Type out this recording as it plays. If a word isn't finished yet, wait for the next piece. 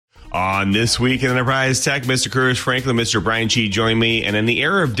On This Week in Enterprise Tech, Mr. Curtis Franklin, Mr. Brian Chi join me. And in the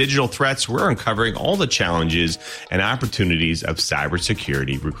era of digital threats, we're uncovering all the challenges and opportunities of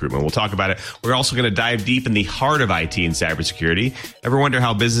cybersecurity recruitment. We'll talk about it. We're also going to dive deep in the heart of IT and cybersecurity. Ever wonder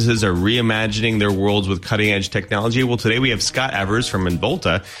how businesses are reimagining their worlds with cutting-edge technology? Well, today we have Scott Evers from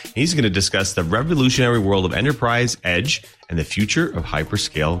Involta. He's going to discuss the revolutionary world of enterprise edge and the future of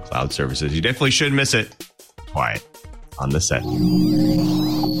hyperscale cloud services. You definitely shouldn't miss it. Quiet on the set.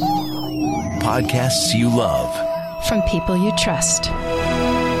 Podcasts you love from people you trust.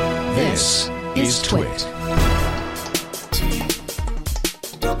 This is Twit.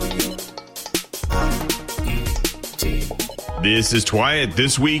 This is Twit.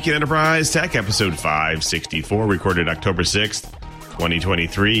 This Week in Enterprise Tech, episode 564, recorded October 6th,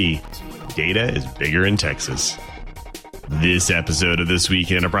 2023. Data is bigger in Texas. This episode of This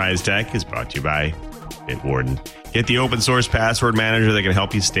Week in Enterprise Tech is brought to you by Bitwarden. Get the open source password manager that can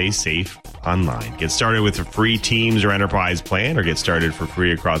help you stay safe online. Get started with a free Teams or Enterprise plan, or get started for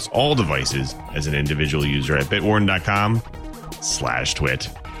free across all devices as an individual user at bitwarden.com/twit.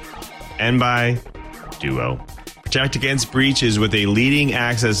 And by Duo. Protect against breaches with a leading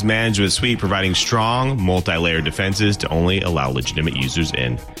access management suite providing strong multi-layer defenses to only allow legitimate users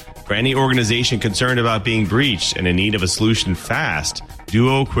in. For any organization concerned about being breached and in need of a solution fast,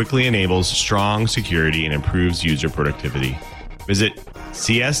 Duo quickly enables strong security and improves user productivity. Visit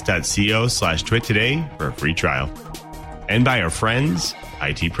cs.co/twit today for a free trial. And by our friends,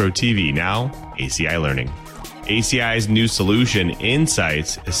 IT Pro TV, now ACI Learning. ACI's new solution,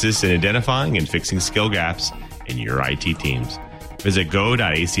 Insights, assists in identifying and fixing skill gaps in your IT teams. Visit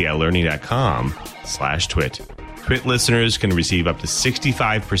go.acilearning.com/twit. Twit listeners can receive up to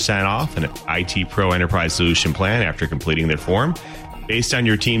 65% off an IT Pro Enterprise Solution plan after completing their form. Based on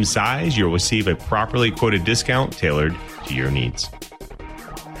your team's size, you'll receive a properly quoted discount tailored to your needs.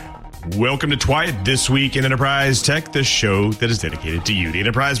 Welcome to Twit, This Week in Enterprise Tech, the show that is dedicated to you, the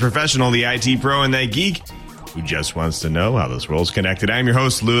enterprise professional, the IT pro, and that geek who just wants to know how this world's connected. I'm your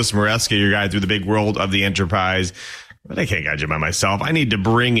host, Louis Moreska, your guide through the big world of the enterprise. But I can't guide you by myself. I need to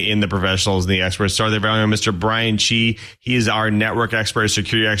bring in the professionals and the experts. Start there, Mr. Brian Chi. He is our network expert,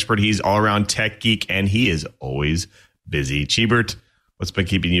 security expert. He's all-around tech geek, and he is always busy. Chibert, what's been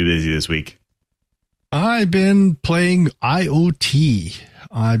keeping you busy this week? I've been playing IoT.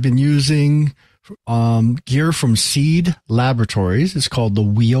 I've been using gear from Seed Laboratories. It's called the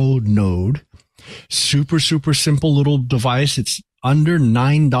Weo Node. Super simple little device. It's under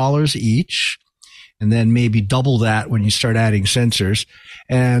 $9 each. And then maybe double that when you start adding sensors.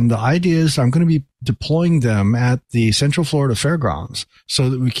 And the idea is I'm going to be deploying them at the Central Florida Fairgrounds so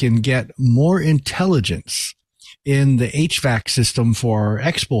that we can get more intelligence in the HVAC system for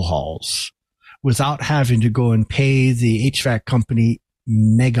expo halls without having to go and pay the HVAC company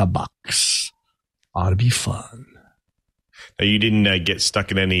megabucks. Ought to be fun. Now, you didn't get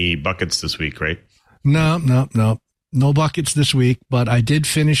stuck in any buckets this week, right? No. No buckets this week, but I did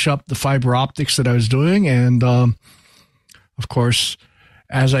finish up the fiber optics that I was doing. And, of course,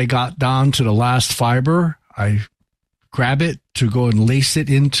 as I got down to the last fiber, I grab it to go and lace it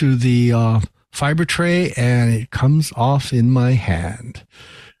into the fiber tray, and it comes off in my hand.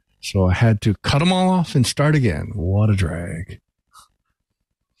 So I had to cut them all off and start again. What a drag.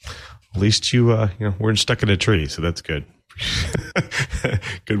 At least you weren't stuck in a tree, so that's good.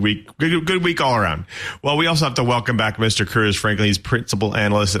 Good week all around. Well, we also have to welcome back Mr. Curtis Franklin. He's principal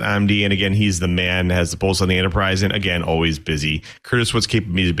analyst at AMD, and again, he's the man that has the pulse on the enterprise, and again, always busy. Curtis, what's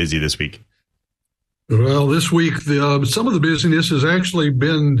keeping me busy this week? Well, this week, some of the busyness has actually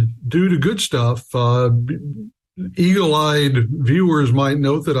been due to good stuff. Eagle-eyed viewers might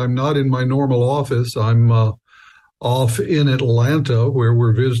note that I'm not in my normal office. I'm off in Atlanta, where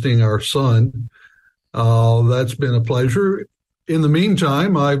we're visiting our son. That's been a pleasure. In the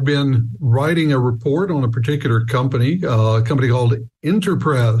meantime, I've been writing a report on a particular company, a company called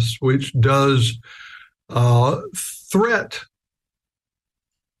Interpress, which does threat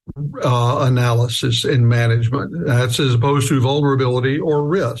analysis and management. That's as opposed to vulnerability or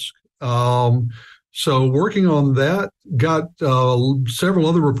risk. So working on that, got several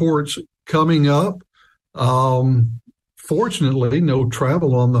other reports coming up. Fortunately, no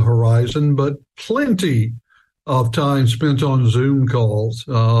travel on the horizon, but plenty of time spent on Zoom calls.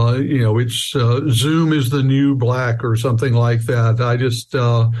 It's Zoom is the new black or something like that. I just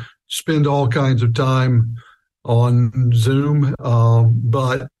spend all kinds of time on Zoom,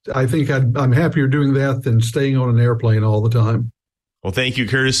 but I think I'm happier doing that than staying on an airplane all the time. Well, thank you,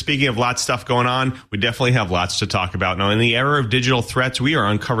 Curtis. Speaking of lots of stuff going on, we definitely have lots to talk about. Now, in the era of digital threats, we are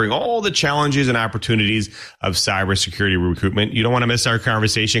uncovering all the challenges and opportunities of cybersecurity recruitment. You don't want to miss our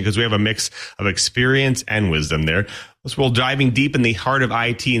conversation because we have a mix of experience and wisdom there. We're diving deep in the heart of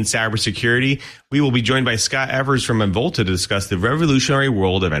IT and cybersecurity. We will be joined by Scott Evers from Involta to discuss the revolutionary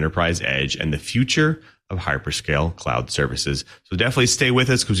world of enterprise edge and the future of hyperscale cloud services. So definitely stay with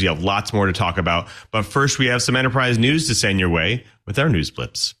us because we have lots more to talk about. But first, we have some enterprise news to send your way with our news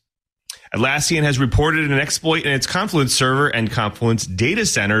blips. Atlassian has reported an exploit in its Confluence server and Confluence data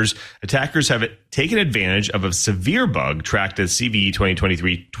centers. Attackers have taken advantage of a severe bug tracked as CVE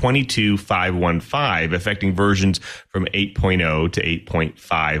 2023-22515, affecting versions from 8.0 to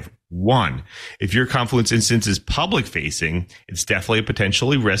 8.51. If your Confluence instance is public facing, it's definitely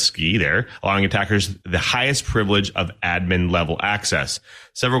potentially risky there, allowing attackers the highest privilege of admin level access.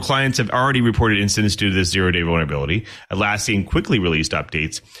 Several clients have already reported incidents due to this zero-day vulnerability. Atlassian quickly released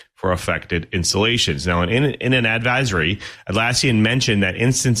updates for affected installations. Now, in an advisory, Atlassian mentioned that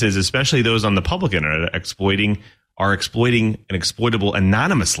instances, especially those on the public internet, are exploiting and exploitable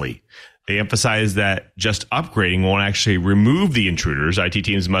anonymously. They emphasize that just upgrading won't actually remove the intruders. IT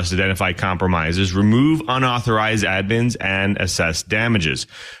teams must identify compromises, remove unauthorized admins, and assess damages.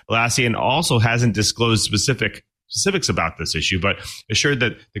 Atlassian also hasn't disclosed specifics about this issue, but assured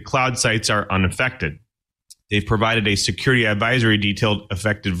that the cloud sites are unaffected. They've provided a security advisory detailed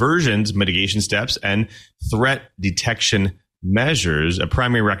affected versions, mitigation steps, and threat detection measures. A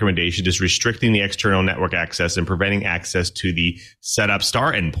primary recommendation is restricting the external network access and preventing access to the setup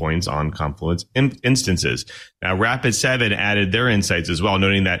star endpoints on Confluence instances. Now, Rapid7 added their insights as well,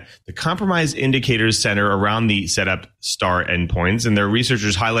 noting that the compromise indicators center around the setup star endpoints, and their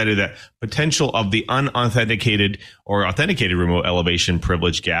researchers highlighted that potential of the unauthenticated or authenticated remote elevation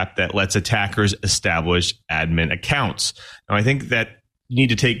privilege gap that lets attackers establish admin accounts. Now, I think that you need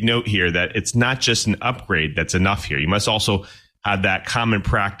to take note here that it's not just an upgrade that's enough here. You must also have that common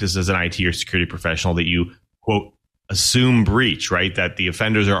practice as an IT or security professional that you, quote, assume breach, right? That the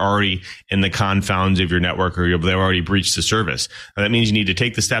offenders are already in the confounds of your network or they've already breached the service. Now, that means you need to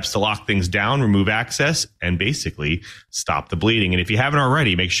take the steps to lock things down, remove access, and basically stop the bleeding. And if you haven't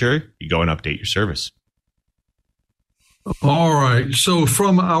already, make sure you go and update your service. All right. So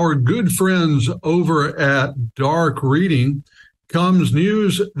from our good friends over at Dark Reading comes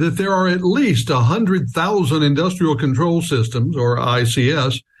news that there are at least 100,000 industrial control systems, or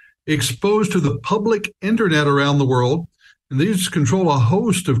ICS, exposed to the public internet around the world. And these control a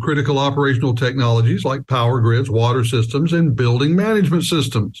host of critical operational technologies like power grids, water systems, and building management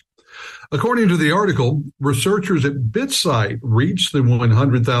systems. According to the article, researchers at BitSight reached the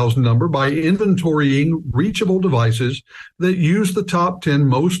 100,000 number by inventorying reachable devices that use the top 10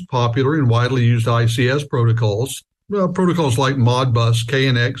 most popular and widely used ICS protocols. Protocols like Modbus,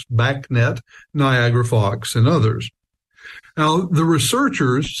 KNX, BACnet, Niagara Fox, and others. Now, the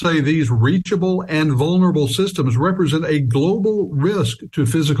researchers say these reachable and vulnerable systems represent a global risk to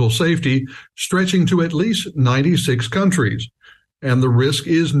physical safety stretching to at least 96 countries. And the risk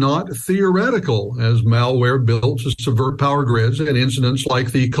is not theoretical, as malware built to subvert power grids and incidents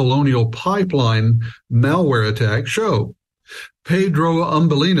like the Colonial Pipeline malware attack show. Pedro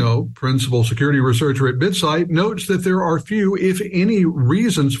Umbelino, principal security researcher at BitSight, notes that there are few, if any,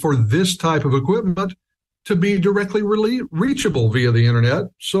 reasons for this type of equipment to be directly reachable via the internet,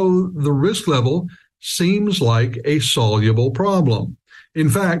 so the risk level seems like a soluble problem. In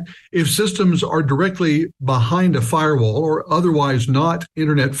fact, if systems are directly behind a firewall or otherwise not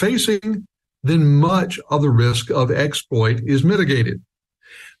internet-facing, then much of the risk of exploit is mitigated.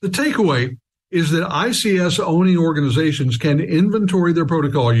 The takeaway is that ICS-owning organizations can inventory their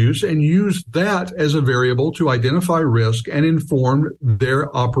protocol use and use that as a variable to identify risk and inform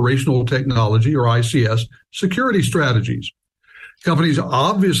their operational technology, or ICS, security strategies. Companies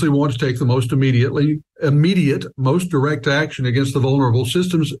obviously want to take the most immediate, most direct action against the vulnerable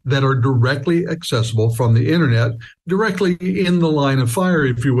systems that are directly accessible from the internet, directly in the line of fire,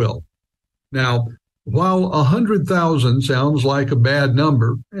 if you will. Now, while 100,000 sounds like a bad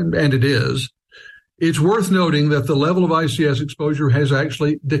number, and it is, it's worth noting that the level of ICS exposure has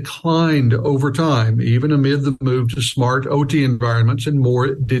actually declined over time, even amid the move to smart OT environments and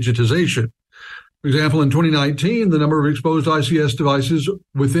more digitization. For example, in 2019, the number of exposed ICS devices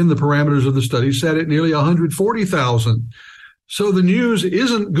within the parameters of the study sat at nearly 140,000. So the news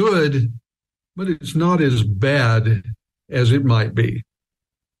isn't good, but it's not as bad as it might be.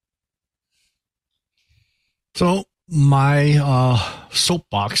 So my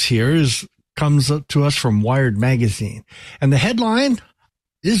soapbox here comes to us from Wired Magazine. And the headline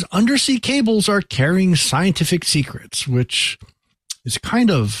is Undersea Cables Are Carrying Scientific Secrets, which It's kind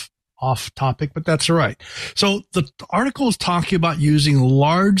of off topic, but that's all right. So the article is talking about using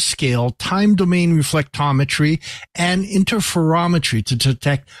large scale time domain reflectometry and interferometry to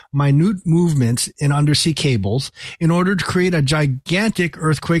detect minute movements in undersea cables in order to create a gigantic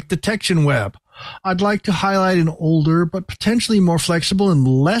earthquake detection web. I'd like to highlight an older but potentially more flexible and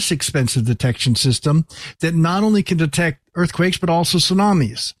less expensive detection system that not only can detect earthquakes but also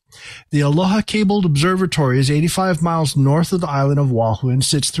tsunamis. The Aloha Cabled Observatory is 85 miles north of the island of Oahu and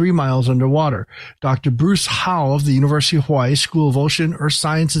sits 3 miles underwater. Dr. Bruce Howe of the University of Hawaii School of Ocean, Earth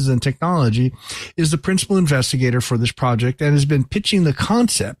Sciences, and Technology is the principal investigator for this project and has been pitching the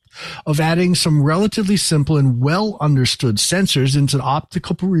concept of adding some relatively simple and well understood sensors into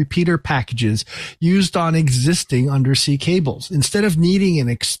optical repeater packages used on existing undersea cables. Instead of needing an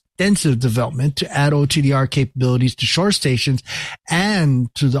extensive development to add OTDR capabilities to shore stations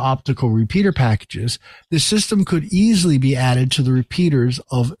and to the optical repeater packages, the system could easily be added to the repeaters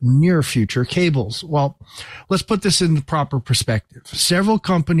of near future cables. Well, let's put this in the proper perspective. Several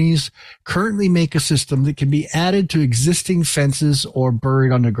companies currently make a system that can be added to existing fences or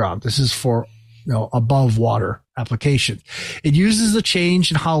buried underground. This is for above water application. It uses a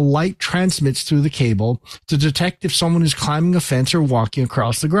change in how light transmits through the cable to detect if someone is climbing a fence or walking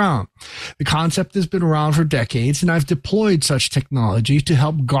across the ground. The concept has been around for decades, and I've deployed such technology to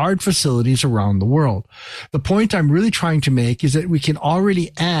help guard facilities around the world. The point I'm really trying to make is that we can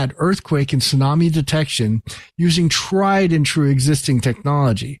already add earthquake and tsunami detection using tried and true existing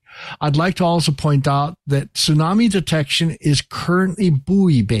technology. I'd like to also point out that tsunami detection is currently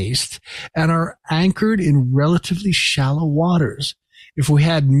buoy based and are anchored in relatively shallow waters. If we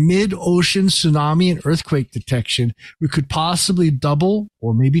had mid-ocean tsunami and earthquake detection, we could possibly double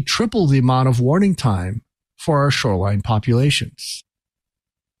or maybe triple the amount of warning time for our shoreline populations.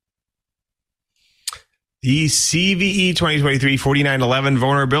 The CVE 2023-4911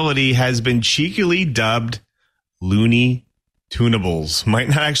 vulnerability has been cheekily dubbed Looney Tunables. Might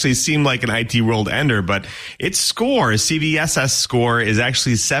not actually seem like an IT world ender, but its score, CVSS score, is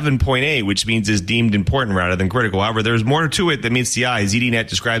actually 7.8, which means is deemed important rather than critical. However, there's more to it that meets the eye. ZDNet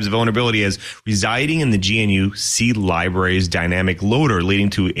describes the vulnerability as residing in the GNU C library's dynamic loader, leading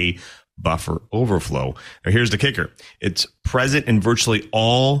to a buffer overflow. Now, here's the kicker. It's present in virtually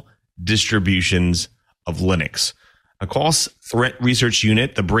all distributions of Linux. A Qualys threat research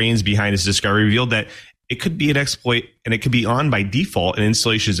unit, the brains behind this discovery, revealed that it could be an exploit, and it could be on by default in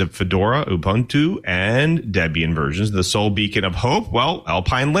installations of Fedora, Ubuntu, and Debian versions. The sole beacon of hope, well,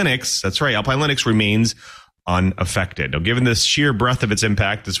 Alpine Linux. That's right, Alpine Linux remains unaffected. Now, given the sheer breadth of its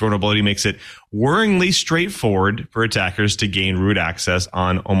impact, this vulnerability makes it worryingly straightforward for attackers to gain root access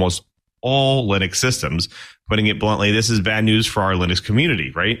on almost all Linux systems. Putting it bluntly, this is bad news for our Linux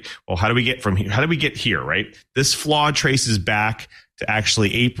community, right? Well, how do we get from here? How do we get here, right? This flaw traces back to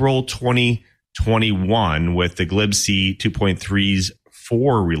actually April 2021 with the glibc 2.3's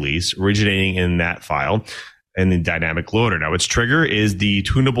 4 release originating in that file and the dynamic loader. Now, its trigger is the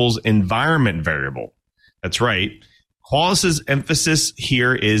tunables environment variable. That's right. Qualys' emphasis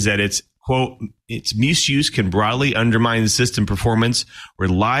here is that it's, quote, its misuse can broadly undermine the system performance,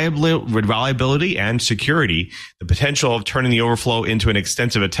 reliability, and security. The potential of turning the overflow into an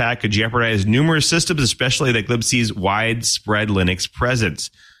extensive attack could jeopardize numerous systems, especially the glibc's widespread Linux presence.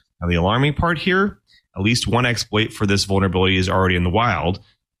 Now, the alarming part here, at least one exploit for this vulnerability is already in the wild.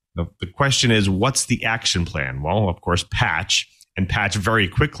 The question is, what's the action plan? Well, of course, patch, and patch very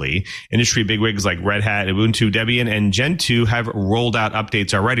quickly. Industry bigwigs like Red Hat, Ubuntu, Debian, and Gentoo have rolled out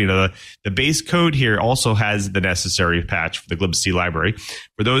updates already. Now, the base code here also has the necessary patch for the glibc library.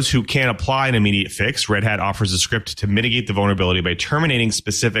 For those who can't apply an immediate fix, Red Hat offers a script to mitigate the vulnerability by terminating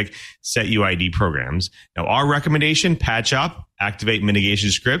specific setuid programs. Now, our recommendation, patch up, activate mitigation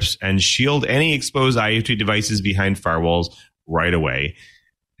scripts, and shield any exposed IoT devices behind firewalls right away.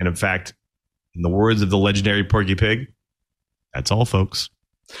 And in fact, in the words of the legendary Porky Pig, that's all, folks.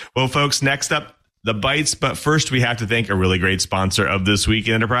 Well, folks, next up, the bites. But first, we have to thank a really great sponsor of This Week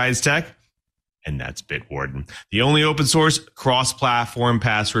in Enterprise Tech, and that's Bitwarden, the only open source cross-platform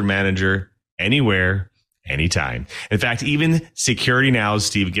password manager anywhere, anytime. In fact, even Security Now's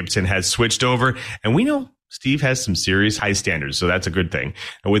Steve Gibson has switched over, and we know Steve has some serious high standards, so that's a good thing.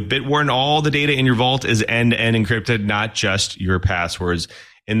 And with Bitwarden, all the data in your vault is end-to-end encrypted, not just your passwords.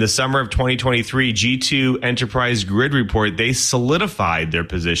 In the summer of 2023, G2 Enterprise Grid Report, they solidified their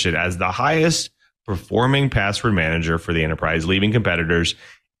position as the highest performing password manager for the enterprise, leaving competitors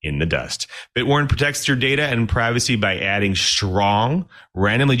in the dust. Bitwarden protects your data and privacy by adding strong,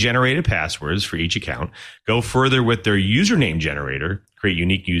 randomly generated passwords for each account. Go further with their username generator. Create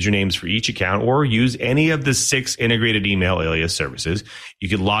unique usernames for each account or use any of the 6 integrated email alias services. You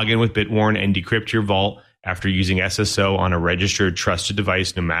can log in with Bitwarden and decrypt your vault after using SSO on a registered trusted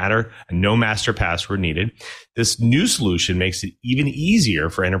device, no master password needed. This new solution makes it even easier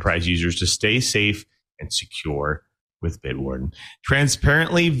for enterprise users to stay safe and secure with Bitwarden.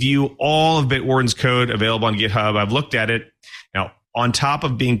 Transparently view all of Bitwarden's code available on GitHub. I've looked at it. Now, on top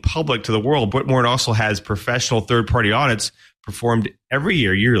of being public to the world, Bitwarden also has professional third-party audits performed every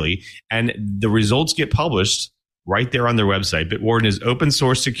year, yearly, and the results get published right there on their website. Bitwarden is open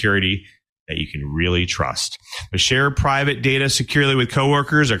source security that you can really trust. But share private data securely with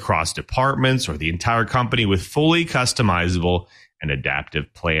coworkers across departments or the entire company with fully customizable and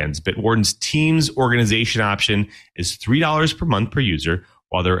adaptive plans. Bitwarden's Teams organization option is $3 per month per user,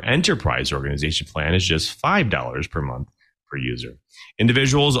 while their enterprise organization plan is just $5 per month per user.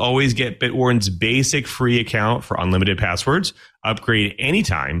 Individuals always get Bitwarden's basic free account for unlimited passwords. Upgrade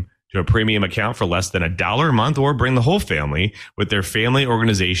anytime to a premium account for less than $1 a month, or bring the whole family with their family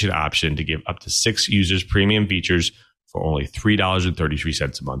organization option to give up to 6 users premium features for only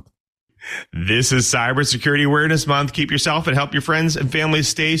 $3.33 a month. This is Cybersecurity Awareness Month. Keep yourself and help your friends and family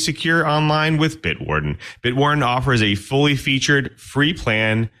stay secure online with Bitwarden. Bitwarden offers a fully featured free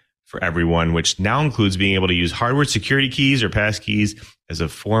plan for everyone, which now includes being able to use hardware security keys or passkeys as a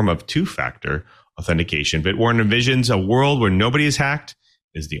form of 2-factor authentication. Bitwarden envisions a world where nobody is hacked,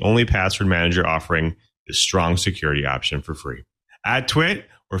 is the only password manager offering this strong security option for free. At Twit,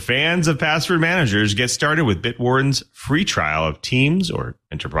 where fans of password managers get started with Bitwarden's free trial of Teams or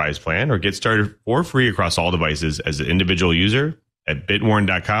Enterprise Plan, or get started for free across all devices as an individual user at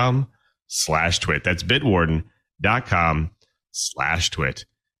bitwarden.com/twit. That's bitwarden.com/twit.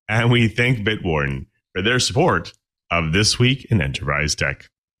 And we thank Bitwarden for their support of This Week in Enterprise Tech.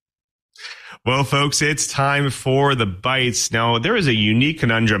 Well, folks, it's time for the bites. Now, there is a unique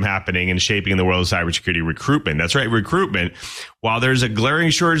conundrum happening and shaping in the world of cybersecurity: recruitment. That's right, recruitment. While there's a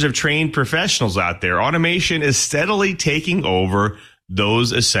glaring shortage of trained professionals out there, automation is steadily taking over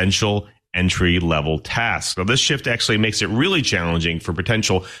those essential entry-level tasks. Now, this shift actually makes it really challenging for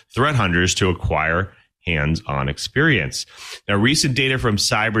potential threat hunters to acquire hands-on experience. Now, recent data from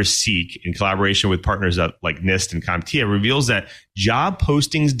Cyberseek, in collaboration with partners like NIST and CompTIA, reveals that job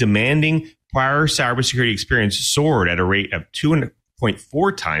postings demanding prior cybersecurity experience soared at a rate of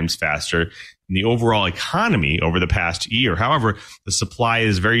 2.4 times faster than the overall economy over the past year. However, the supply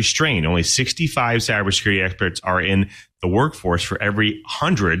is very strained. Only 65 cybersecurity experts are in the workforce for every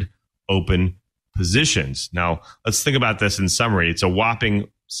 100 open positions. Now, let's think about this in summary. It's a whopping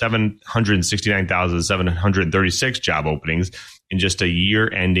 769,736 job openings in just a year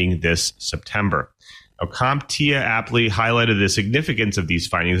ending this September. Now, CompTIA aptly highlighted the significance of these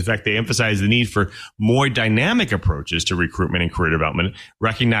findings. In fact, they emphasized the need for more dynamic approaches to recruitment and career development,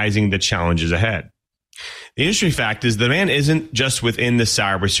 recognizing the challenges ahead. The interesting fact is the demand isn't just within the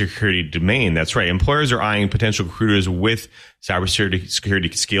cybersecurity domain. That's right. Employers are eyeing potential recruiters with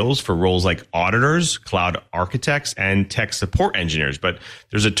cybersecurity skills for roles like auditors, cloud architects, and tech support engineers. But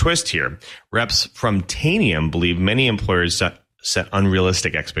there's a twist here. Reps from Tanium believe many employers set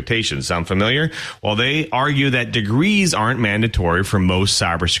unrealistic expectations. Sound familiar? Well, they argue that degrees aren't mandatory for most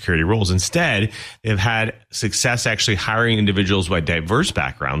cybersecurity roles. Instead, they've had success actually hiring individuals with diverse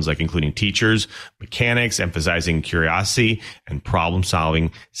backgrounds, like including teachers, mechanics, emphasizing curiosity and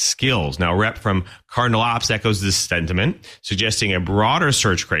problem-solving skills. Now, a rep from Cardinal Ops echoes this sentiment, suggesting a broader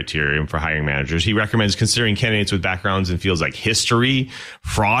search criterion for hiring managers. He recommends considering candidates with backgrounds in fields like history,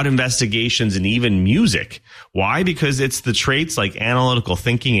 fraud investigations, and even music. Why? Because it's the traits like analytical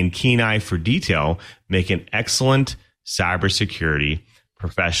thinking and keen eye for detail make an excellent cybersecurity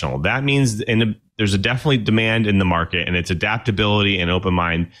professional. That means there's a definitely demand in the market, and it's adaptability and open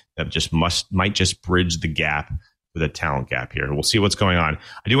mind that might just bridge the gap with a talent gap here. We'll see what's going on.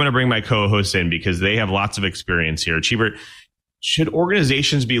 I do want to bring my co-hosts in because they have lots of experience here. Cheebert, should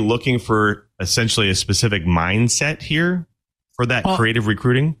organizations be looking for essentially a specific mindset here for that creative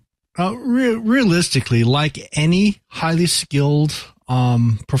recruiting? Realistically, like any highly skilled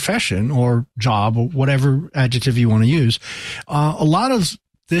profession or job, or whatever adjective you want to use, a lot of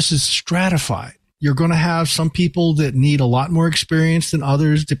this is stratified. You're going to have some people that need a lot more experience than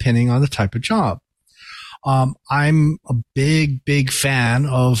others, depending on the type of job. I'm a big fan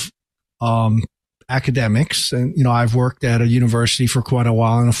of academics, and I've worked at a university for quite a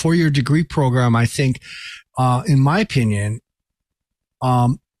while. And a 4-year degree program, I think, in my opinion,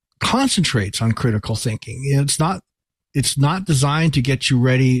 concentrates on critical thinking. It's not it's not designed to get you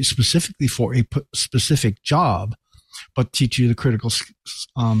ready specifically for a specific job, but teach you the critical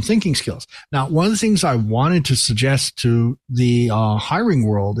thinking skills. Now, one of the things I wanted to suggest to the hiring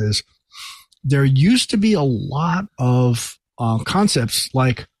world is there used to be a lot of concepts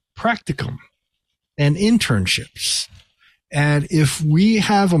like practicum and internships. And if we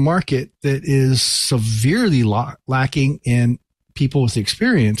have a market that is severely lacking in people with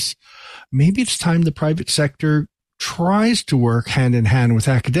experience, maybe it's time the private sector tries to work hand in hand with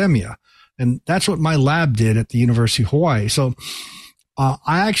academia. And that's what my lab did at the University of Hawaii. So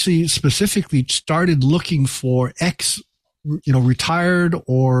I actually specifically started looking for retired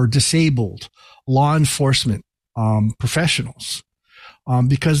or disabled law enforcement professionals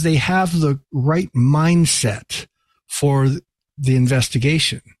because they have the right mindset for the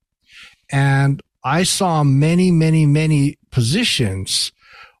investigation. And I saw many, many, many positions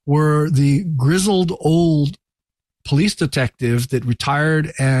where the grizzled old police detective that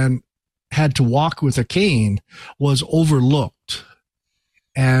retired and had to walk with a cane was overlooked.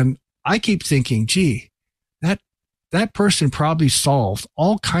 And I keep thinking, gee, that person probably solved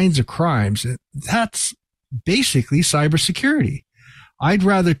all kinds of crimes. That's basically cybersecurity. I'd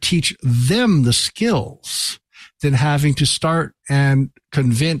rather teach them the skills than having to start and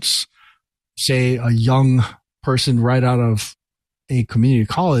convince, say, a young person right out of a community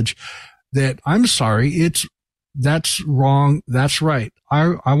college that, I'm sorry, that's wrong, that's right.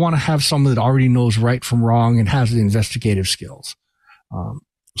 I want to have someone that already knows right from wrong and has the investigative skills.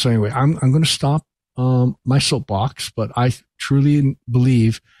 So anyway, I'm going to stop my soapbox, but I truly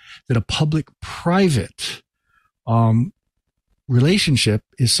believe that a public-private relationship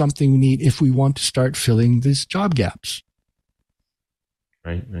is something we need if we want to start filling these job gaps.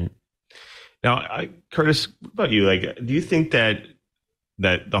 Right. Now, Curtis, what about you? Do you think that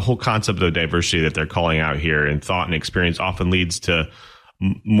the whole concept of diversity that they're calling out here in thought and experience often leads to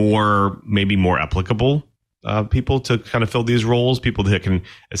maybe more applicable people to kind of fill these roles, people that can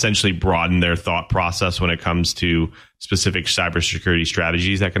essentially broaden their thought process when it comes to specific cybersecurity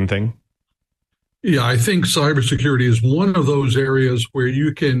strategies, that kind of thing? Yeah, I think cybersecurity is one of those areas where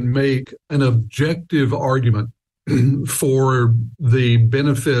you can make an objective argument for the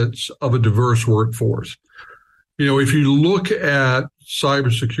benefits of a diverse workforce. If you look at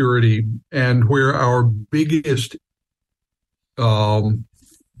cybersecurity and where our biggest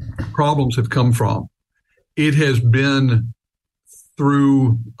problems have come from, it has been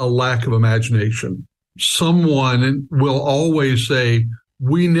through a lack of imagination. Someone will always say,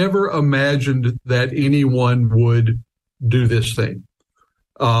 we never imagined that anyone would do this thing.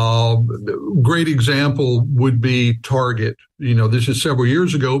 Great example would be Target. This is several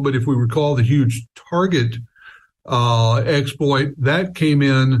years ago, but if we recall the huge Target exploit, that came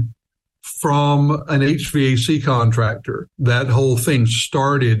in from an HVAC contractor. That whole thing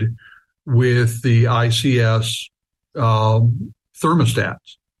started with the ICS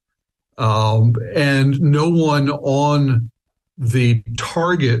thermostats. And no one on the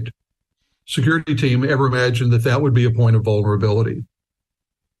Target security team ever imagined that would be a point of vulnerability.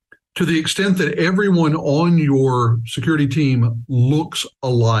 To the extent that everyone on your security team looks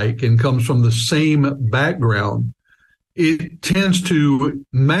alike and comes from the same background, it tends to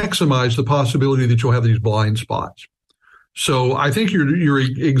maximize the possibility that you'll have these blind spots. So I think you're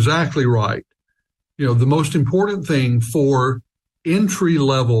exactly right. The most important thing for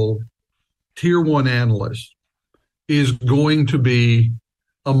entry-level tier one analysts is going to be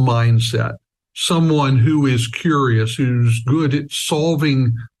a mindset, someone who is curious, who's good at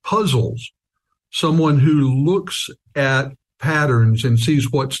solving puzzles, someone who looks at patterns and sees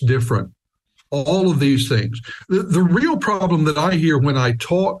what's different, all of these things. The real problem that I hear when I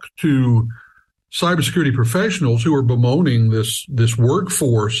talk to cybersecurity professionals who are bemoaning this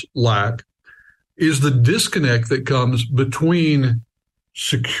workforce lack is the disconnect that comes between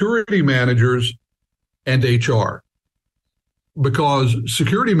security managers and HR. Because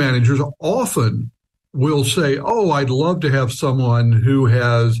security managers often will say, oh, I'd love to have someone who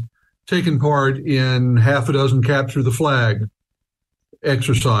has taken part in half a dozen capture the flag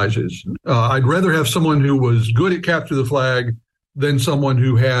exercises. I'd rather have someone who was good at capture the flag than someone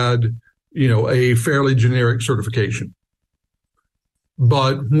who had, a fairly generic certification.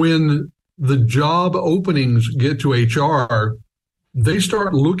 But when the job openings get to HR, they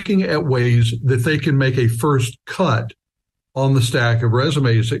start looking at ways that they can make a first cut on the stack of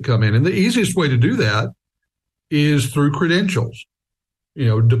resumes that come in. And the easiest way to do that is through credentials,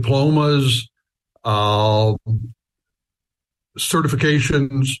 diplomas,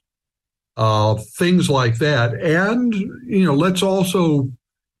 certifications, things like that. And, let's also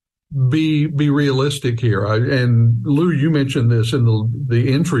be realistic here. And Lou, you mentioned this in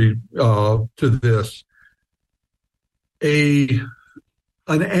the entry to this.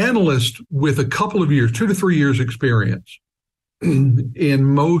 An analyst with a couple of years, 2 to 3 years experience in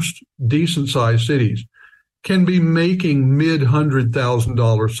most decent sized cities can be making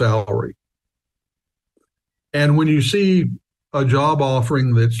mid-$100,000 salary. And when you see a job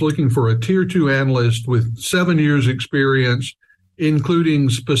offering that's looking for a tier 2 analyst with 7 years experience, including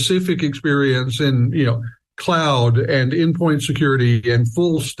specific experience in, cloud and endpoint security and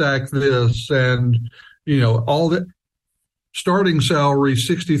full stack this and, all that, starting salary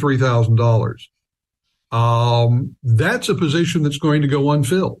 $63,000. That's a position that's going to go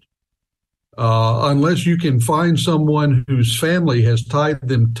unfilled. Unless you can find someone whose family has tied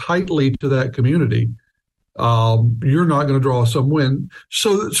them tightly to that community, you're not going to draw some win.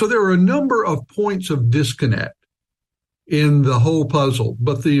 So there are a number of points of disconnect in the whole puzzle.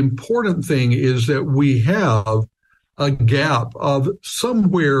 But the important thing is that we have a gap of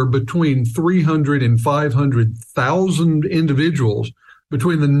somewhere between 300 and 500,000 individuals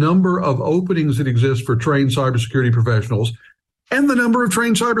between the number of openings that exist for trained cybersecurity professionals and the number of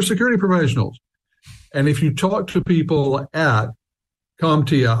trained cybersecurity professionals. And if you talk to people at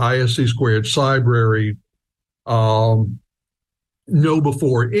CompTIA, ISC Squared, Cybrary, KnowBe4,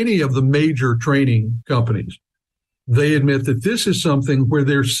 any of the major training companies, they admit that this is something where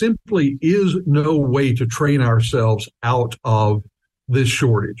there simply is no way to train ourselves out of this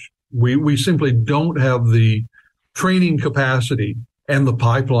shortage. We simply don't have the training capacity and the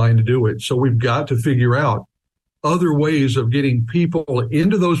pipeline to do it. So we've got to figure out other ways of getting people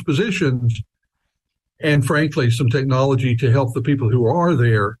into those positions and, frankly, some technology to help the people who are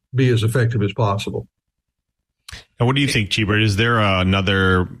there be as effective as possible. And what do you think, Cheebert? Is there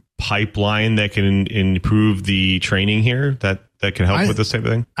another pipeline that can improve the training here that can help with this type of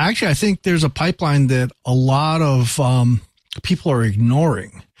thing? Actually, I think there's a pipeline that a lot of people are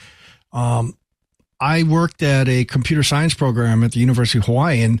ignoring. I worked at a computer science program at the University of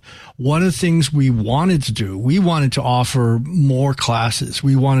Hawaii, and one of the things we wanted to do, we wanted to offer more classes.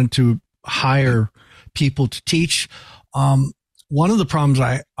 We wanted to hire people to teach. One of the problems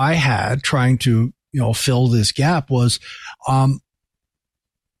I had trying to fill this gap was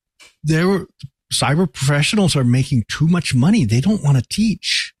cyber professionals are making too much money. They don't want to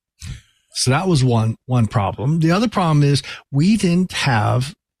teach. So that was one problem. The other problem is we didn't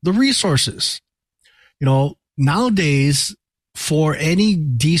have the resources. Nowadays, for any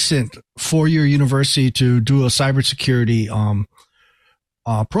decent four-year university to do a cybersecurity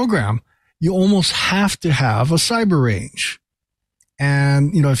program, you almost have to have a cyber range.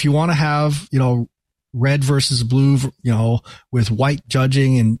 And, if you want to have, red versus blue, with white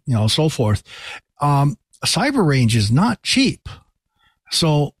judging and, so forth, a cyber range is not cheap.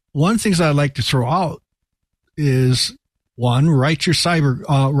 So one of the things I'd like to throw out is, one, write your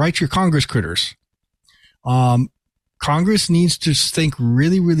Congress critters. Congress needs to think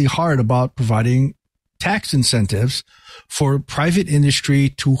really, really hard about providing tax incentives for private industry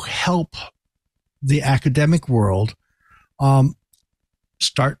to help the academic world,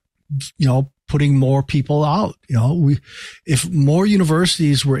 start, putting more people out. If more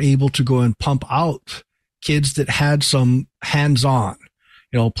universities were able to go and pump out kids that had some hands-on,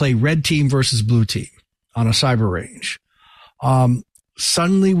 play red team versus blue team on a cyber range,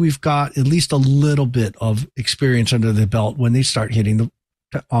 suddenly we've got at least a little bit of experience under the belt when they start hitting the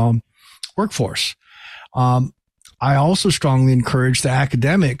workforce. I also strongly encourage the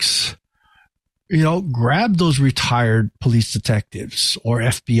academics, grab those retired police detectives or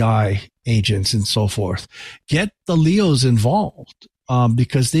FBI agents and so forth. Get the Leos involved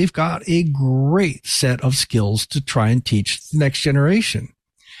because they've got a great set of skills to try and teach the next generation.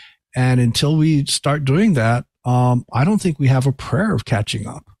 And until we start doing that, I don't think we have a prayer of catching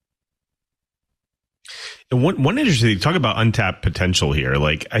up. And one interesting, talk about untapped potential here.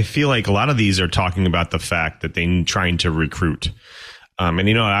 Like, I feel like a lot of these are talking about the fact that they're trying to recruit.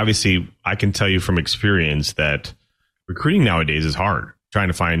 And, obviously I can tell you from experience that recruiting nowadays is hard. Trying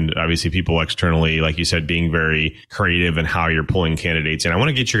to find, obviously, people externally, like you said, being very creative in how you're pulling candidates. And I want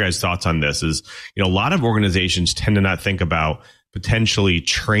to get your guys' thoughts on this is, a lot of organizations tend to not think about potentially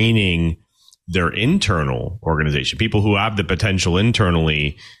training their internal organization, people who have the potential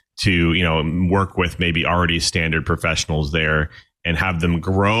internally to, work with maybe already standard professionals there and have them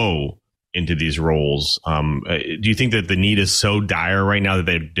grow into these roles. Do you think that the need is so dire right now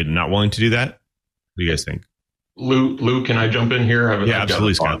that they're not willing to do that? What do you guys think? Lou, can I jump in here? Yeah,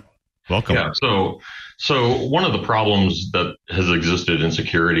 absolutely, Scott. Welcome. Yeah, so one of the problems that has existed in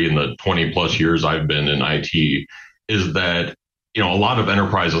security in the 20 plus years I've been in IT is that a lot of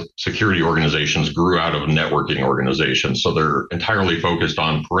enterprise security organizations grew out of networking organizations. So they're entirely focused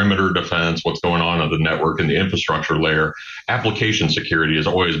on perimeter defense, what's going on the network and the infrastructure layer. Application security has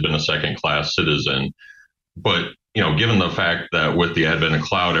always been a second-class citizen. But, given the fact that with the advent of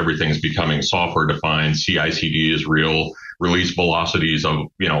cloud, everything's becoming software defined, CI/CD is real, release velocities of,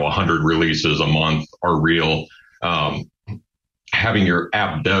 100 releases a month are real. Having your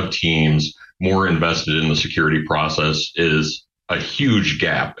app dev teams more invested in the security process is a huge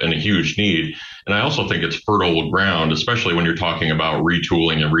gap and a huge need. And I also think it's fertile ground, especially when you're talking about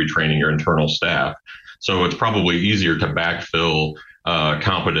retooling and retraining your internal staff. So it's probably easier to backfill a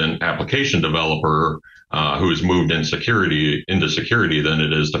competent application developer who has moved into security than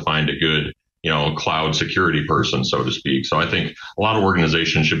it is to find a good, cloud security person, so to speak. So I think a lot of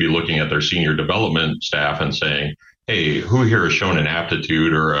organizations should be looking at their senior development staff and saying, hey, who here has shown an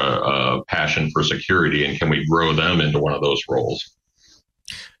aptitude or a passion for security, and can we grow them into one of those roles?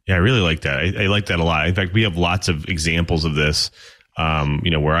 Yeah, I really like that. I like that a lot. In fact, we have lots of examples of this,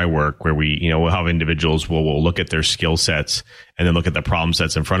 where I work, where we'll have individuals will look at their skill sets and then look at the problem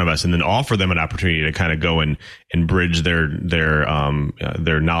sets in front of us and then offer them an opportunity to kind of go and bridge their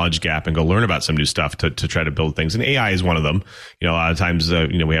knowledge gap and go learn about some new stuff to try to build things. And AI is one of them. A lot of times,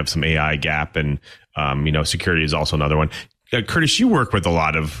 we have some AI gap, and security is also another one. Curtis, you work with a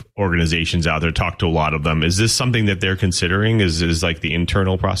lot of organizations out there, talk to a lot of them. Is this something that they're considering? Is like the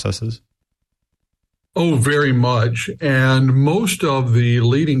internal processes? Oh, very much. And most of the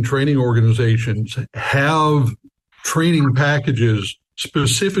leading training organizations have training packages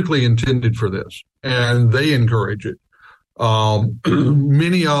specifically intended for this, and they encourage it.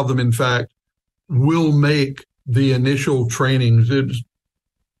 Many of them, in fact, will make the initial trainings, it's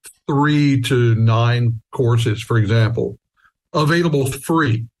 3 to 9 courses, for example, available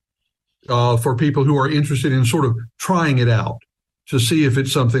free for people who are interested in sort of trying it out to see if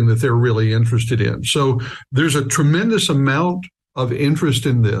it's something that they're really interested in. So there's a tremendous amount of interest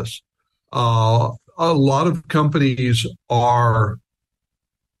in this. A lot of companies are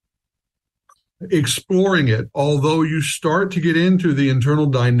exploring it, although you start to get into the internal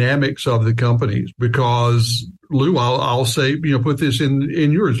dynamics of the companies, because Lou, I'll say, put this in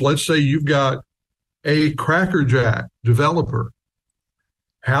yours. Let's say you've got a crackerjack developer.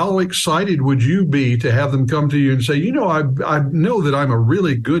 How excited would you be to have them come to you and say, I know that I'm a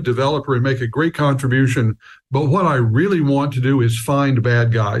really good developer and make a great contribution, but what I really want to do is find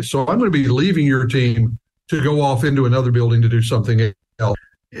bad guys. So I'm going to be leaving your team to go off into another building to do something else.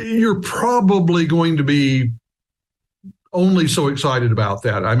 You're probably going to be only so excited about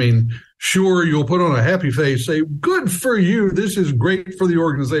that. I mean, sure, you'll put on a happy face, say, good for you. This is great for the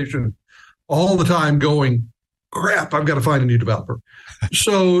organization. All the time going, crap, I've got to find a new developer.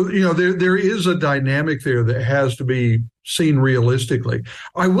 So, there is a dynamic there that has to be seen realistically.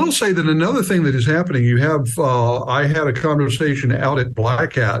 I will say that another thing that is happening, I had a conversation out at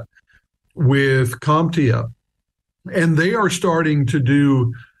Black Hat with CompTIA, and they are starting to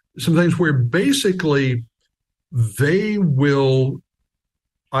do some things where basically they will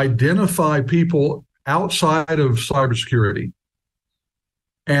identify people outside of cybersecurity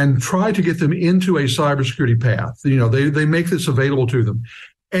and try to get them into a cybersecurity path. They make this available to them.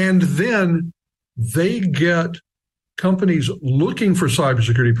 And then they get companies looking for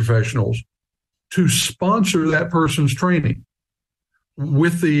cybersecurity professionals to sponsor that person's training,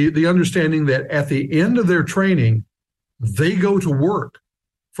 with the understanding that at the end of their training, they go to work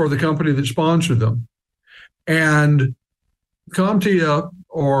for the company that sponsored them. And CompTIA,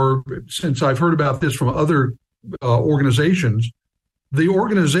 or since I've heard about this from other organizations, the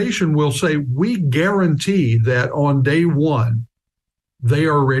organization will say, we guarantee that on day one, they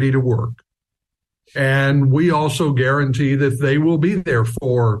are ready to work. And we also guarantee that they will be there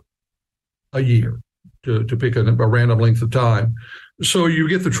for a year, to pick a random length of time. So you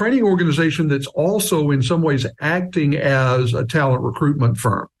get the training organization that's also in some ways acting as a talent recruitment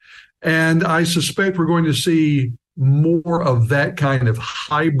firm. And I suspect we're going to see more of that kind of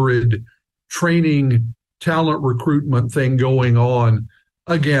hybrid training talent recruitment thing going on,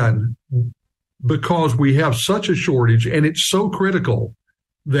 again, because we have such a shortage, and it's so critical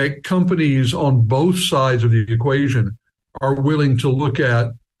that companies on both sides of the equation are willing to look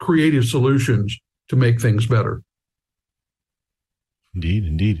at creative solutions to make things better.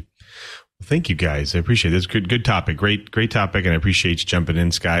 Indeed. Well, thank you, guys. I appreciate it. This. Good topic. Great topic, and I appreciate you jumping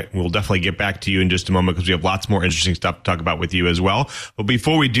in, Scott. We'll definitely get back to you in just a moment because we have lots more interesting stuff to talk about with you as well. But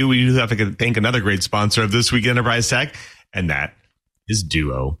before we do have to thank another great sponsor of This Week in Enterprise Tech, and that is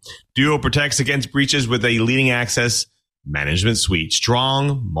Duo. Duo protects against breaches with a leading access management suite.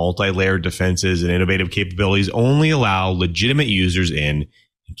 Strong, multi-layered defenses and innovative capabilities only allow legitimate users in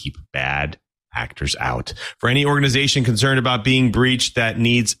and keep bad actors out. For any organization concerned about being breached that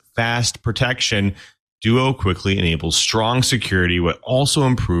needs fast protection, Duo quickly enables strong security while also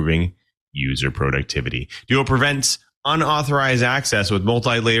improving user productivity. Duo prevents unauthorized access with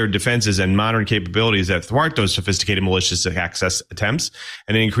multi-layered defenses and modern capabilities that thwart those sophisticated malicious access attempts,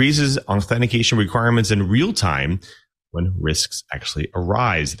 and it increases authentication requirements in real time when risks actually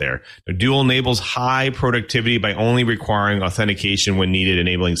arise there. Now, Duo enables high productivity by only requiring authentication when needed,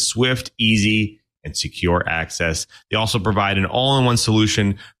 enabling swift, easy, and secure access. They also provide an all-in-one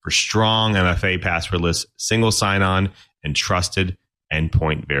solution for strong MFA passwordless, single sign-on, and trusted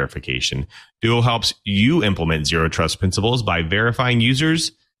endpoint verification. Duo helps you implement zero trust principles by verifying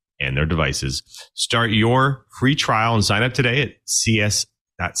users and their devices. Start your free trial and sign up today at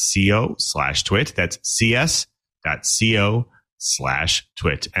cs.co/twit. That's cs.co/twit.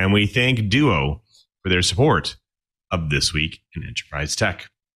 And we thank Duo for their support of This Week in Enterprise Tech.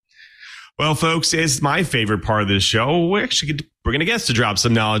 Well, folks, it's my favorite part of this show. We're actually going to bring a guest to drop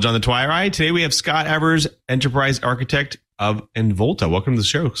some knowledge on the Twilight. Today we have Scott Evers, Enterprise Architect of Involta. Welcome to the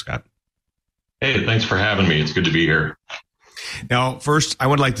show, Scott. Hey, thanks for having me. It's good to be here. Now, first, I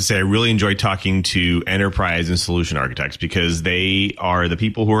would like to say I really enjoy talking to enterprise and solution architects because they are the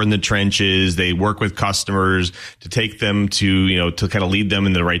people who are in the trenches. They work with customers to take them to kind of lead them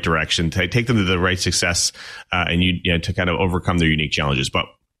in the right direction, to take them to the right success, and to kind of overcome their unique challenges. But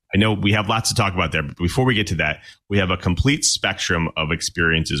I know we have lots to talk about there, but before we get to that, we have a complete spectrum of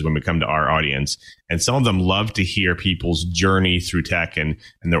experiences when we come to our audience, and some of them love to hear people's journey through tech and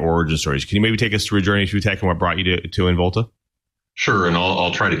their origin stories. Can you maybe take us through a journey through tech and what brought you to Involta? Sure, and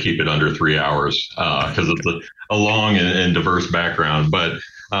I'll try to keep it under 3 hours because it's a long and diverse background. But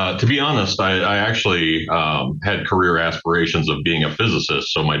to be honest, I actually had career aspirations of being a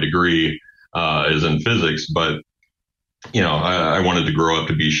physicist, so my degree is in physics, but I wanted to grow up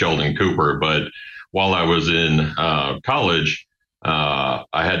to be Sheldon Cooper, but while I was in college, I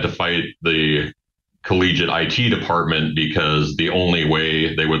had to fight the collegiate IT department because the only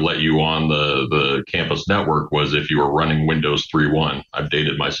way they would let you on the campus network was if you were running Windows 3.1. I've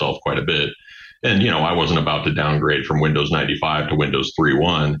dated myself quite a bit. And, I wasn't about to downgrade from Windows 95 to Windows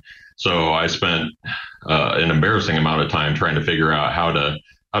 3.1. So I spent an embarrassing amount of time trying to figure out how to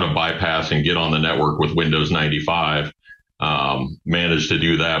bypass and get on the network with Windows 95. Managed to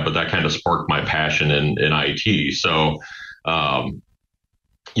do that, but that kind of sparked my passion in IT. So,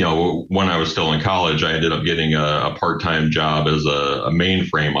 when I was still in college, I ended up getting a part-time job as a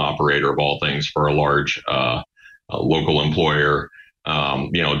mainframe operator of all things for a large local employer,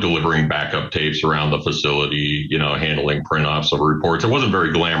 delivering backup tapes around the facility, handling print-offs of reports. It wasn't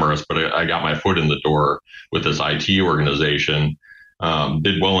very glamorous, but I got my foot in the door with this IT organization.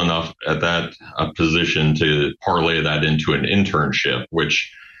 Did well enough at that position to parlay that into an internship,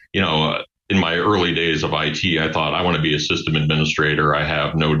 which, in my early days of IT, I thought I want to be a system administrator. I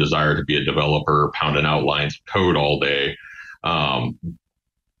have no desire to be a developer, pounding out lines of code all day.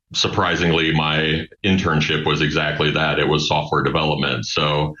 Surprisingly, my internship was exactly that. It was software development.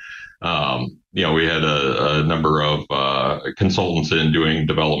 So, we had a number of consultants in doing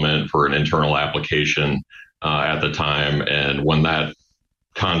development for an internal application at the time. And when that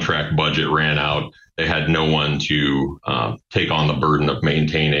contract budget ran out, they had no one to take on the burden of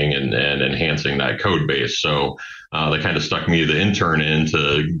maintaining and enhancing that code base. So they kind of stuck me, the intern, in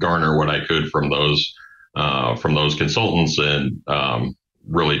to garner what I could from those consultants and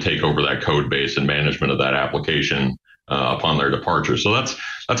really take over that code base and management of that application upon their departure. So that's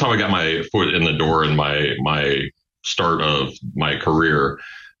how I got my foot in the door in my start of my career.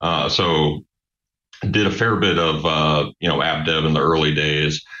 So did a fair bit of, app dev in the early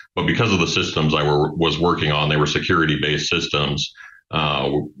days, but because of the systems I was working on, they were security-based systems.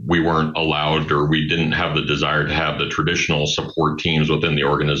 We weren't allowed, or we didn't have the desire to have the traditional support teams within the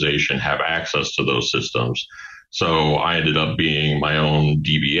organization have access to those systems. So I ended up being my own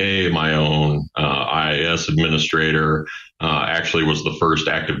DBA, my own IIS administrator, actually was the first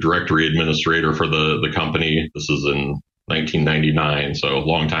Active Directory administrator for the company. This is in 1999, so a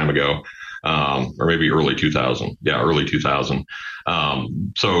long time ago. Or maybe early 2000. Yeah, early 2000.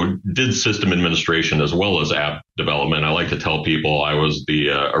 So did system administration as well as app development. I like to tell people I was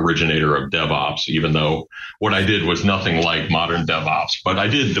the originator of DevOps, even though what I did was nothing like modern DevOps, but I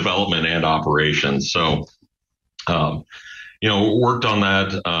did development and operations. So, worked on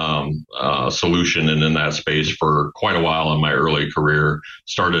that solution and in that space for quite a while in my early career.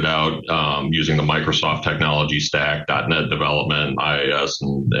 Started out using the Microsoft technology stack, .NET development, IIS,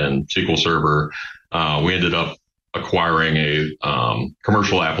 and SQL Server. We ended up acquiring a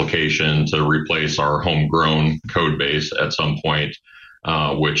commercial application to replace our homegrown code base at some point,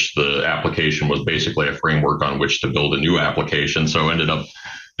 which the application was basically a framework on which to build a new application. So ended up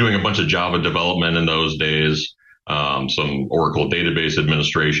doing a bunch of Java development in those days, some Oracle database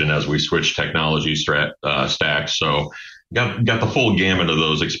administration as we switched technology stacks. So got the full gamut of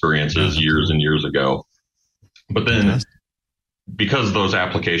those experiences years and years ago. But then because those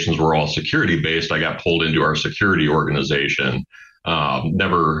applications were all security based, I got pulled into our security organization.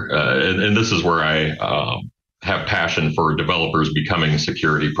 And this is where I have passion for developers becoming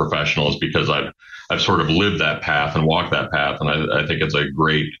security professionals, because I've sort of lived that path and walked that path, and I think it's a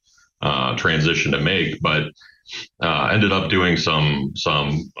great transition to make. But ended up doing some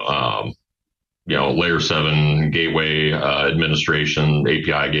layer 7 gateway administration,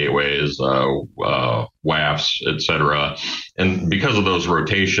 API gateways, WAFs, et cetera. And because of those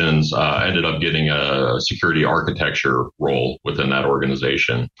rotations, ended up getting a security architecture role within that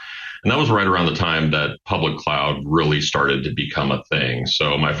organization. And that was right around the time that public cloud really started to become a thing.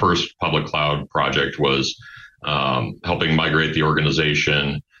 So my first public cloud project was helping migrate the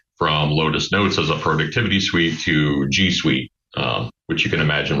organization from Lotus Notes as a productivity suite to G Suite, which you can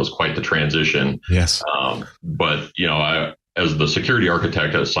imagine was quite the transition. Yes. But, as the security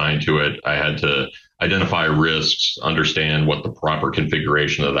architect assigned to it, I had to identify risks, understand what the proper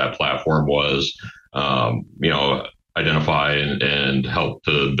configuration of that platform was, identify and help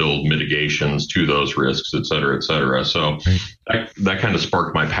to build mitigations to those risks, et cetera, et cetera. So that kind of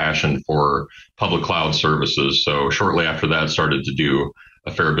sparked my passion for public cloud services. So shortly after that, started to do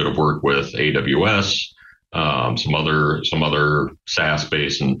a fair bit of work with AWS, some other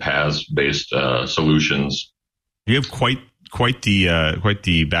SaaS-based and PaaS-based solutions. You have quite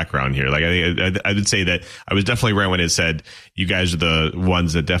the background here. Like I would say that I was definitely right when it said you guys are the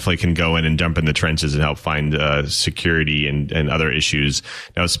ones that definitely can go in and jump in the trenches and help find security and other issues.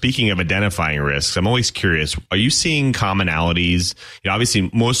 Now, speaking of identifying risks, I'm always curious, are you seeing commonalities? Obviously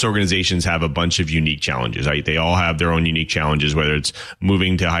most organizations have a bunch of unique challenges, right? They all have their own unique challenges, whether it's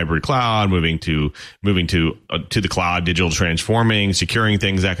moving to hybrid cloud, moving to the cloud, digital transforming, securing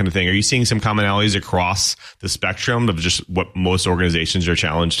things, that kind of thing. Are you seeing some commonalities across the spectrum of just what most organizations are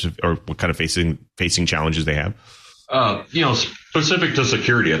challenged, or what kind of facing challenges they have? Specific to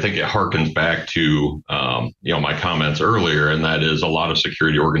security, I think it harkens back to, my comments earlier, and that is a lot of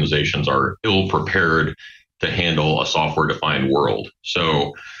security organizations are ill prepared to handle a software defined world.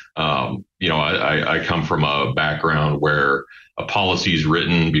 So, I come from a background where a policy is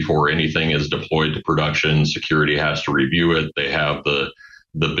written before anything is deployed to production. Security has to review it. They have the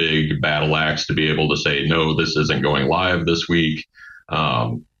big battle axe to be able to say, no, this isn't going live this week.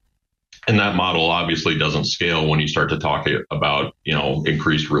 And that model obviously doesn't scale when you start to talk about,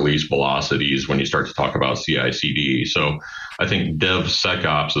 increased release velocities, when you start to talk about CI/CD. So I think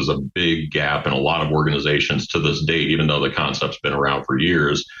DevSecOps is a big gap in a lot of organizations to this date, even though the concept's been around for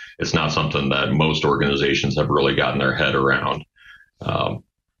years. It's not something that most organizations have really gotten their head around.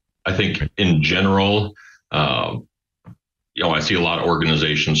 I think in general, I see a lot of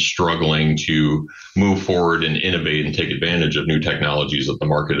organizations struggling to move forward and innovate and take advantage of new technologies that the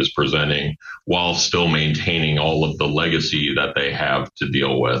market is presenting, while still maintaining all of the legacy that they have to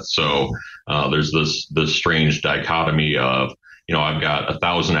deal with. So there's this strange dichotomy of, I've got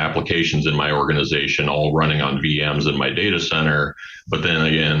 1,000 applications in my organization all running on VMs in my data center. But then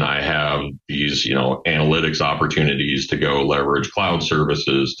again, I have these, analytics opportunities to go leverage cloud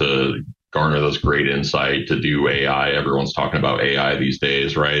services to garner this great insight, to do AI. Everyone's talking about AI these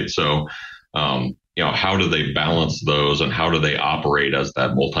days, right? So, how do they balance those, and how do they operate as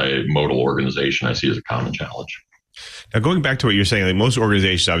that multimodal organization? I see as a common challenge. Now, going back to what you're saying, like most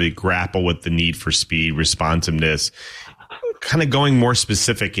organizations obviously grapple with the need for speed, responsiveness. Kind of going more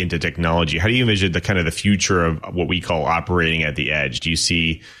specific into technology, how do you envision the future of what we call operating at the edge? Do you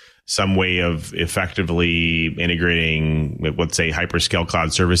see some way of effectively integrating, let's say, hyperscale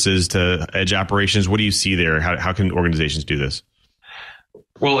cloud services to edge operations? What do you see there? How can organizations do this?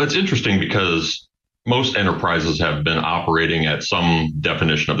 Well, it's interesting because most enterprises have been operating at some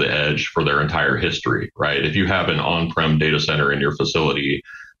definition of the edge for their entire history, right? If you have an on-prem data center in your facility,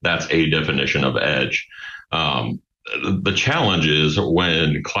 that's a definition of edge. The challenge is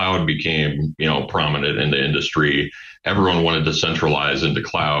when cloud became, prominent in the industry, everyone wanted to centralize into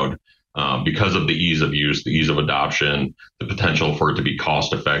cloud because of the ease of use, the ease of adoption, the potential for it to be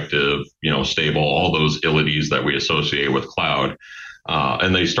cost effective, stable, all those illities that we associate with cloud.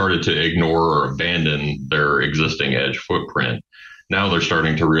 And they started to ignore or abandon their existing edge footprint. Now they're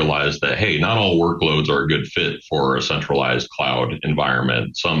starting to realize that, hey, not all workloads are a good fit for a centralized cloud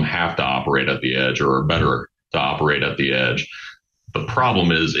environment. Some have to operate at the edge or are better operate at the edge. The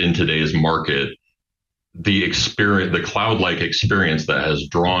problem is in today's market, the experience, the cloud-like experience that has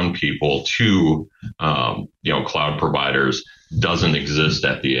drawn people to, cloud providers doesn't exist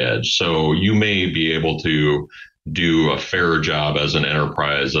at the edge. So you may be able to do a fair job as an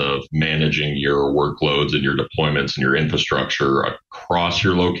enterprise of managing your workloads and your deployments and your infrastructure across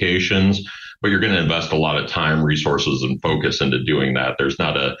your locations, but you're going to invest a lot of time, resources, and focus into doing that. There's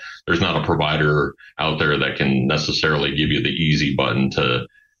not a provider out there that can necessarily give you the easy button to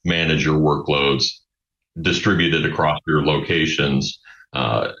manage your workloads distributed across your locations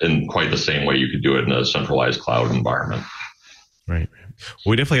in quite the same way you could do it in a centralized cloud environment. Right.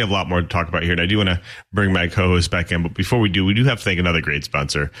 Well, we definitely have a lot more to talk about here, and I do want to bring my co-host back in. But before we do have to thank another great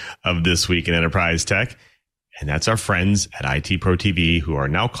sponsor of This Week in Enterprise Tech, and that's our friends at IT Pro TV, who are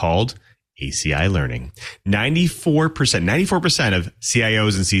now called ACI Learning. 94% of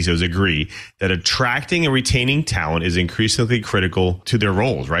CIOs and CISOs agree that attracting and retaining talent is increasingly critical to their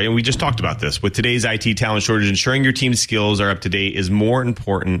roles, right? And we just talked about this. With today's IT talent shortage, ensuring your team's skills are up to date is more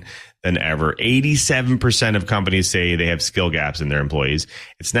important than ever. 87% of companies say they have skill gaps in their employees.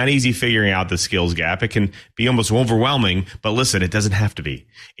 It's not easy figuring out the skills gap. It can be almost overwhelming, but listen, it doesn't have to be.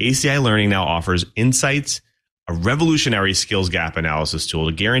 ACI Learning now offers insights, a revolutionary skills gap analysis tool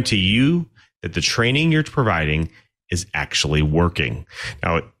to guarantee you that the training you're providing is actually working.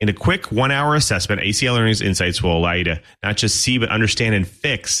 Now, in a quick 1-hour assessment, ACI Learning's insights will allow you to not just see, but understand and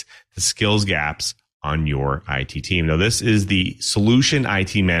fix the skills gaps on your IT team. Now, this is the solution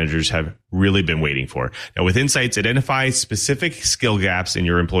IT managers have really been waiting for. Now, with Insights, identify specific skill gaps in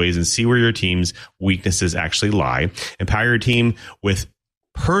your employees and see where your team's weaknesses actually lie. Empower your team with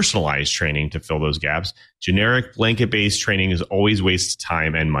personalized training to fill those gaps. Generic blanket-based training is always wastes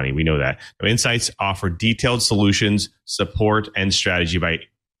time and money. We know that. Now, Insights offer detailed solutions, support, and strategy by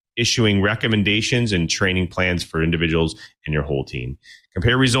issuing recommendations and training plans for individuals and your whole team.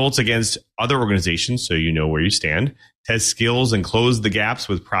 Compare results against other organizations so you know where you stand. Test skills and close the gaps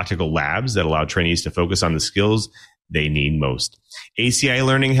with practical labs that allow trainees to focus on the skills they need most. ACI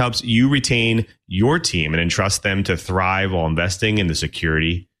Learning helps you retain your team and entrust them to thrive while investing in the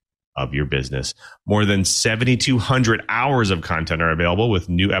security of your business. More than 7,200 hours of content are available with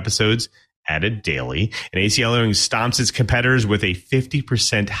new episodes added daily. And ACI Learning stomps its competitors with a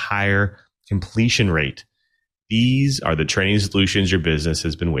 50% higher completion rate. These are the training solutions your business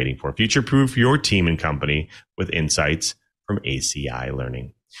has been waiting for. Future-proof your team and company with insights from ACI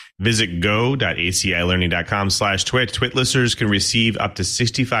Learning. Visit go.acilearning.com/twit. Twit listeners can receive up to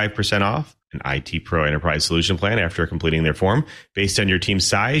 65% off an IT Pro Enterprise Solution Plan after completing their form. Based on your team's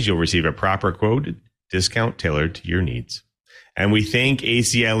size, you'll receive a proper quote discount tailored to your needs. And we thank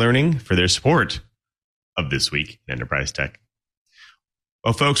ACI Learning for their support of This Week in Enterprise Tech.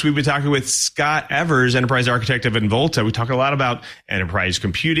 Well, folks, we've been talking with Scott Evers, Enterprise Architect of Involta. We talk a lot about enterprise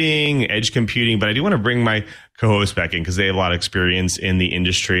computing, edge computing, but I do want to bring my co-host back in because they have a lot of experience in the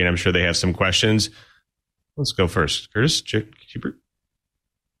industry, and I'm sure they have some questions. Let's go first. Curtis, Hubert?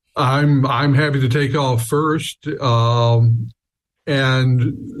 I'm happy to take off first. And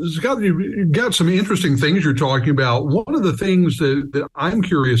Scott, you've got some interesting things you're talking about. One of the things that I'm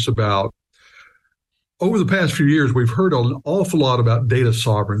curious about, over the past few years, we've heard an awful lot about data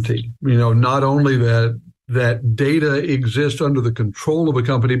sovereignty. Not only that data exists under the control of a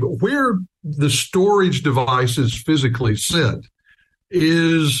company, but where the storage devices physically sit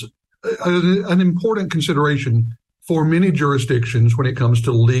is an important consideration for many jurisdictions when it comes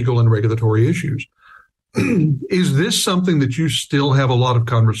to legal and regulatory issues. Is this something that you still have a lot of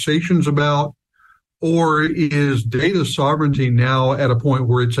conversations about? Or is data sovereignty now at a point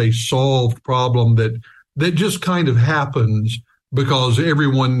where it's a solved problem that just kind of happens because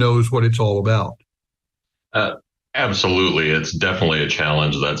everyone knows what it's all about? Absolutely. It's definitely a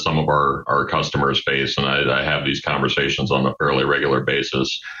challenge that some of our customers face. And I have these conversations on a fairly regular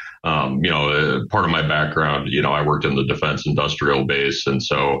basis. Part of my background, I worked in the defense industrial base. And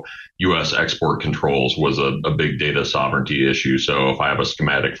so U.S. export controls was a big data sovereignty issue. So if I have a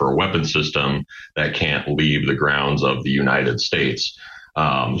schematic for a weapon system, that can't leave the grounds of the United States.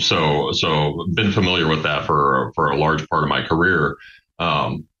 So been familiar with that for a large part of my career.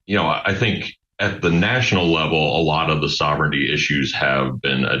 I think at the national level, a lot of the sovereignty issues have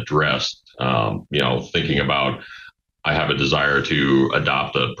been addressed. Thinking about, I have a desire to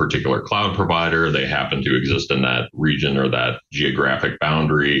adopt a particular cloud provider. They happen to exist in that region or that geographic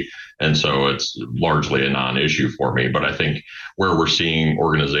boundary. And so it's largely a non-issue for me. But I think where we're seeing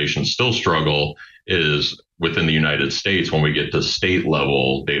organizations still struggle is within the United States when we get to state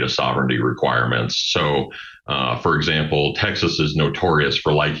level data sovereignty requirements. So, for example, Texas is notorious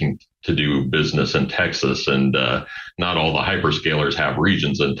for liking to do business in Texas, and not all the hyperscalers have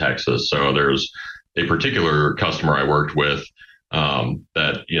regions in Texas. So there's a particular customer I worked with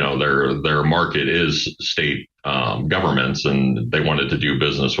that, you know, their market is state governments, and they wanted to do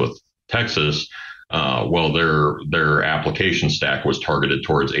business with Texas. Well, their application stack was targeted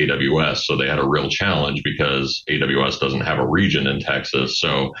towards AWS, so they had a real challenge because AWS doesn't have a region in Texas.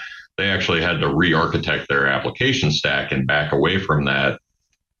 So they actually had to re-architect their application stack and back away from that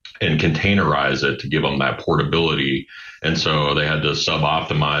and containerize it to give them that portability. And so they had to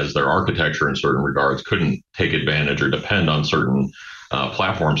sub-optimize their architecture in certain regards, couldn't take advantage or depend on certain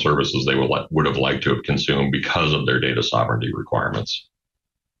platform services they would have liked to have consumed because of their data sovereignty requirements.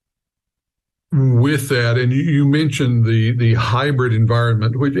 With that, and you mentioned the hybrid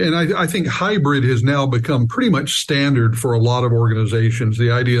environment, and I think hybrid has now become pretty much standard for a lot of organizations.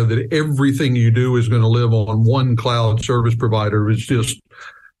 The idea that everything you do is going to live on one cloud service provider is just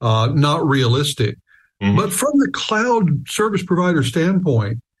not realistic. Mm-hmm. But from the cloud service provider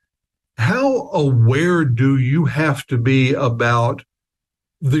standpoint, how aware do you have to be about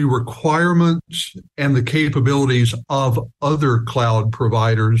the requirements and the capabilities of other cloud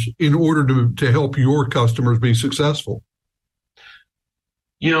providers in order to help your customers be successful?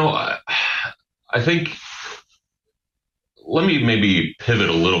 You know, I think, let me maybe pivot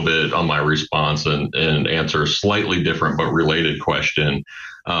a little bit on my response and answer a slightly different but related question.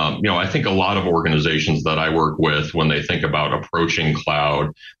 You know, I think a lot of organizations that I work with, when they think about approaching cloud,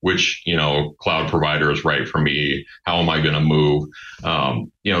 which, you know, cloud provider is right for me, how am I going to move?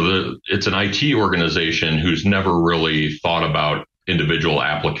 You know, it's an IT organization who's never really thought about individual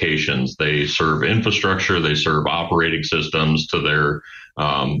applications. They serve infrastructure, they serve operating systems to their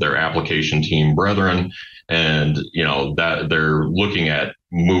application team brethren. And, you know, that they're looking at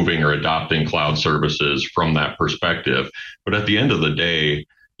moving or adopting cloud services from that perspective. But at the end of the day,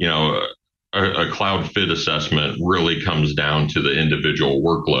 you know, a cloud fit assessment really comes down to the individual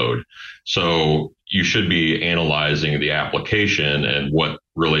workload. So you should be analyzing the application and what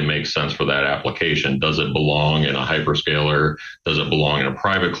really makes sense for that application. Does it belong in a hyperscaler? Does it belong in a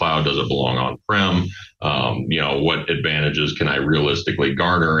private cloud? Does it belong on-prem? You know, what advantages can I realistically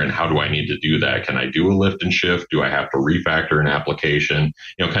garner, and how do I need to do that? Can I do a lift and shift? Do I have to refactor an application?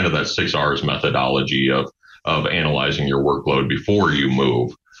 You know, kind of that 6 R's methodology of analyzing your workload before you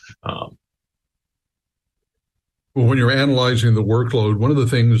move. Well, when you're analyzing the workload, one of the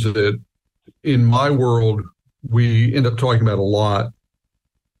things that in my world we end up talking about a lot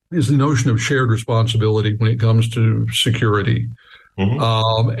is the notion of shared responsibility when it comes to security.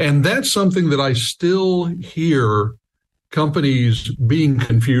 Mm-hmm. And that's something that I still hear companies being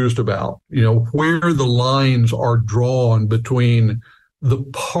confused about, you know, where the lines are drawn between the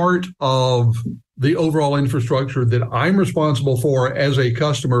part of the overall infrastructure that I'm responsible for as a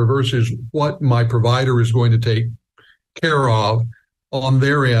customer versus what my provider is going to take care of on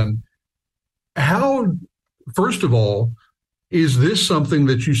their end. How, first of all, is this something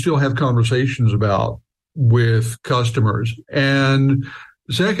that you still have conversations about with customers? And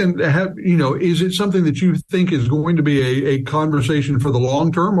second, is it something that you think is going to be a conversation for the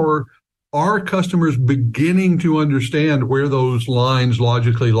long term, or are customers beginning to understand where those lines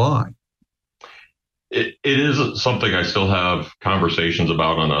logically lie? It is something I still have conversations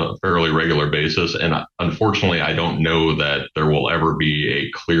about on a fairly regular basis. And unfortunately, I don't know that there will ever be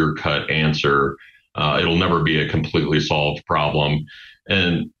a clear-cut answer. It'll never be a completely solved problem.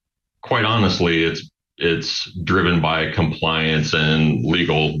 And quite honestly, it's driven by compliance and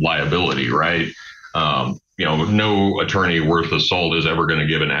legal liability, right? You know, no attorney worth the salt is ever going to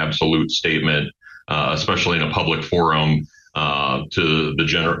give an absolute statement, especially in a public forum, to the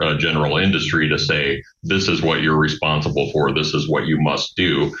general industry to say, this is what you're responsible for, this is what you must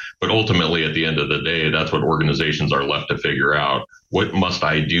do. But ultimately, at the end of the day, that's what organizations are left to figure out. What must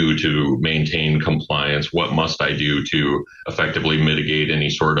I do to maintain compliance? What must I do to effectively mitigate any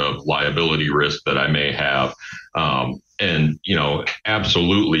sort of liability risk that I may have? And, you know,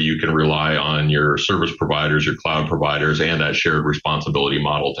 absolutely, you can rely on your service providers, your cloud providers, and that shared responsibility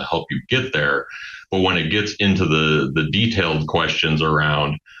model to help you get there. But when it gets into the detailed questions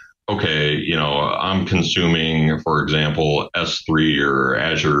around, okay, you know, I'm consuming, for example, S3 or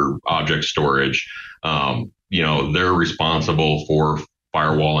Azure Object Storage, you know, they're responsible for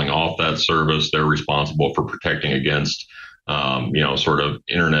firewalling off that service. They're responsible for protecting against, you know, sort of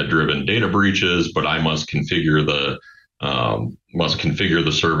internet-driven data breaches, but I must configure the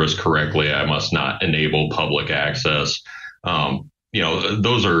service correctly. I must not enable public access. You know,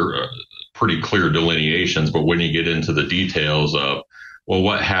 those are pretty clear delineations, but when you get into the details of, well,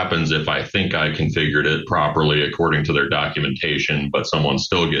 what happens if I think I configured it properly according to their documentation, but someone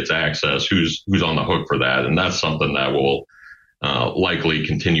still gets access? Who's on the hook for that? And that's something that will likely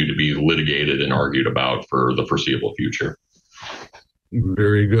continue to be litigated and argued about for the foreseeable future.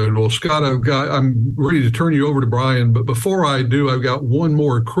 Very good. Well, Scott, I'm ready to turn you over to Brian, but before I do, I've got one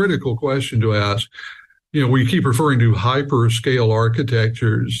more critical question to ask. We keep referring to hyperscale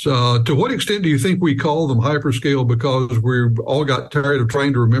architectures. To what extent do you think we call them hyperscale because we've all got tired of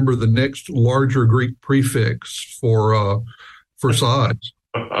trying to remember the next larger Greek prefix for size?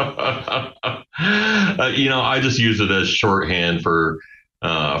 I just use it as shorthand for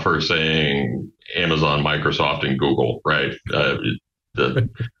saying Amazon, Microsoft, and Google, right?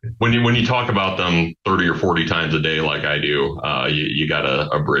 When you talk about them 30 or 40 times a day, like I do, you got to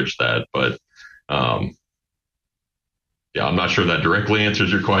abridge that. But yeah, I'm not sure that directly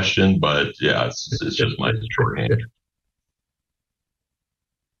answers your question, but yeah, it's just my shorthand.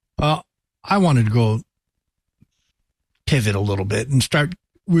 Well, I wanted to go pivot a little bit and start.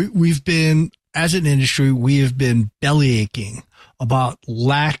 We've been, as an industry, we have been belly aching about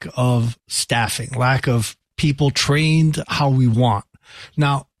lack of staffing, lack of people trained how we want.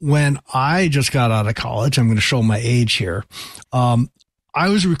 Now, when I just got out of college, I'm going to show my age here. I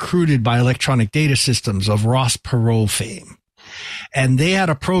was recruited by Electronic Data Systems of Ross Perot fame. And they had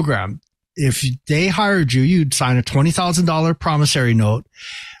a program. If they hired you, you'd sign a $20,000 promissory note.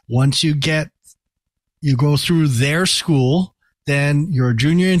 Once you go through their school, then you're a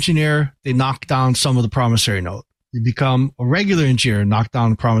junior engineer. They knock down some of the promissory note. You become a regular engineer, knock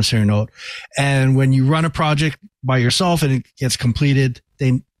down the promissory note. And when you run a project by yourself and it gets completed,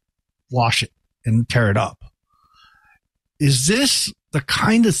 they wash it and tear it up. Is this the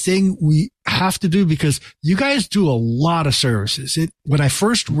kind of thing we have to do? Because you guys do a lot of services. When I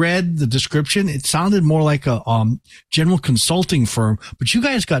first read the description, it sounded more like a general consulting firm, but you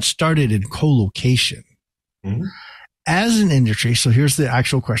guys got started in co-location. Mm-hmm. As an industry, so here's the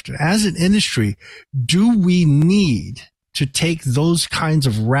actual question. As an industry, do we need to take those kinds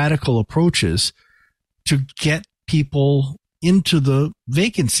of radical approaches to get people into the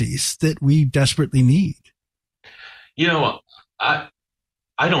vacancies that we desperately need? I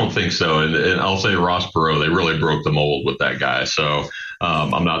don't think so. And I'll say Ross Perot, they really broke the mold with that guy. So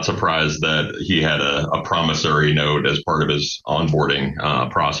I'm not surprised that he had a promissory note as part of his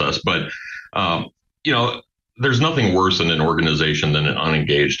onboarding process. But, there's nothing worse in an organization than an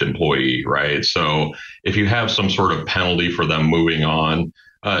unengaged employee, right? So if you have some sort of penalty for them moving on,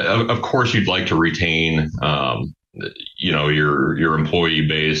 of course you'd like to retain your employee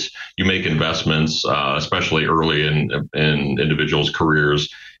base. You make investments, especially early in individuals' careers,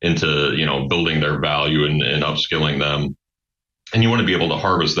 into building their value and upskilling them, and you want to be able to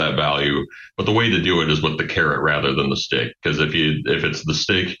harvest that value. But the way to do it is with the carrot rather than the stick, because if it's the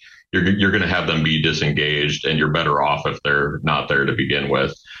stick, you're going to have them be disengaged, and you're better off if they're not there to begin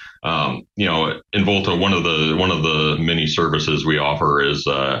with. Involta, one of the many services we offer is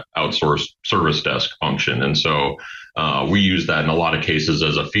outsourced service desk function. And so we use that in a lot of cases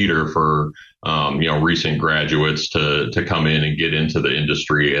as a feeder for, recent graduates to come in and get into the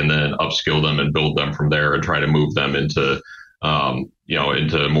industry, and then upskill them and build them from there and try to move them into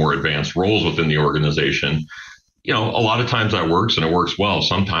more advanced roles within the organization. A lot of times that works, and it works well.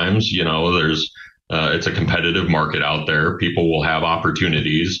 Sometimes, there's it's a competitive market out there. People will have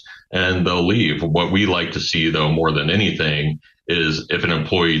opportunities and they'll leave. What we like to see, though, more than anything, is if an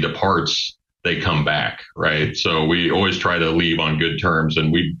employee departs, they come back, right? So we always try to leave on good terms,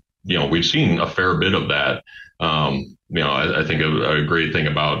 and we've seen a fair bit of that. I think a great thing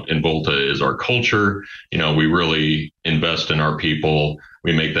about Involta is our culture. We really invest in our people.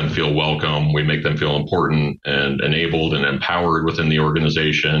 We make them feel welcome. We make them feel important and enabled and empowered within the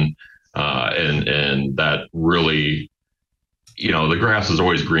organization. And that really, the grass is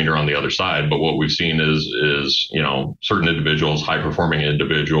always greener on the other side. But what we've seen is certain individuals, high performing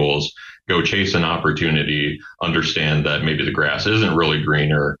individuals, go chase an opportunity, understand that maybe the grass isn't really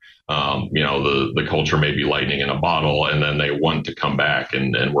greener. The culture may be lightning in a bottle, and then they want to come back,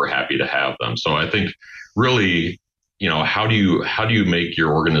 and we're happy to have them. So I think really, how do you make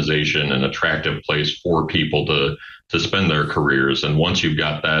your organization an attractive place for people to spend their careers? And once you've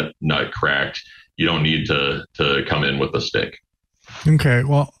got that nut cracked, you don't need to come in with a stick. Okay.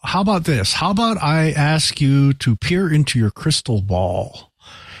 Well, how about this? How about I ask you to peer into your crystal ball,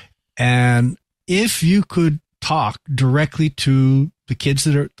 and if you could talk directly to the kids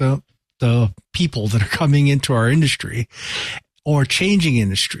that are the people that are coming into our industry or changing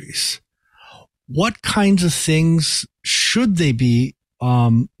industries, what kinds of things should they be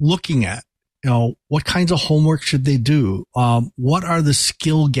looking at what kinds of homework should they do? What are the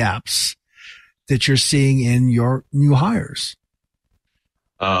skill gaps that you're seeing in your new hires?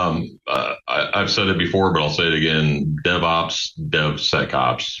 I've said it before, but I'll say it again: DevOps,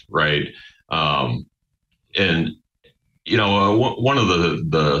 DevSecOps, right? And one of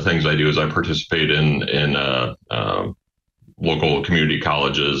the things I do is I participate in local community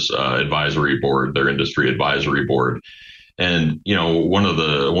colleges advisory board, their industry advisory board, and one of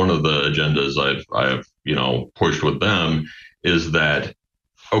the agendas I've pushed with them is that,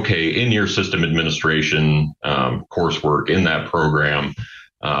 okay, in your system administration coursework in that program,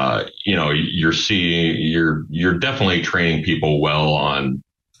 you're definitely training people well on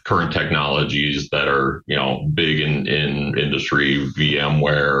current technologies that are, big in industry,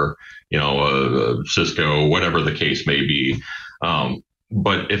 VMware, Cisco, whatever the case may be.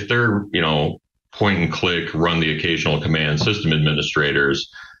 But if they're, point and click, run the occasional command system administrators,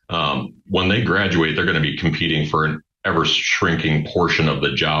 when they graduate, they're going to be competing for an ever shrinking portion of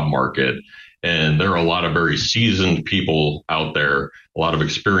the job market. And there are a lot of very seasoned people out there, a lot of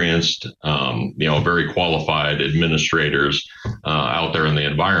experienced, very qualified administrators out there in the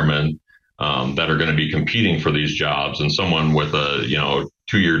environment that are going to be competing for these jobs. And someone with a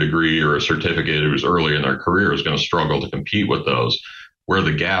 2-year degree or a certificate who's early in their career is going to struggle to compete with those. Where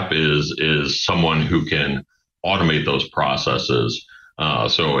the gap is someone who can automate those processes.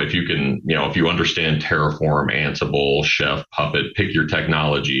 So if you can, if you understand Terraform, Ansible, Chef, Puppet, pick your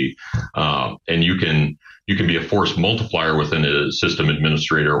technology, and you can be a force multiplier within a system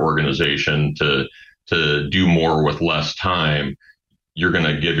administrator organization to do more with less time, you're going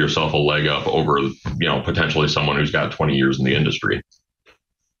to give yourself a leg up over, potentially someone who's got 20 years in the industry.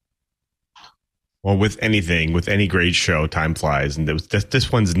 Well, with any great show, time flies, and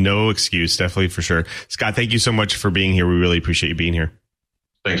this one's no excuse, definitely for sure. Scott, thank you so much for being here. We really appreciate you being here.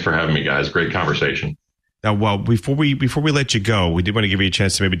 Thanks for having me, guys. Great conversation. Now, well, before we let you go, we did want to give you a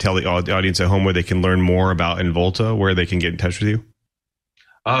chance to maybe tell the audience at home where they can learn more about Involta, where they can get in touch with you.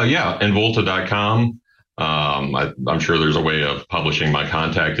 Yeah, Involta.com. I'm sure there's a way of publishing my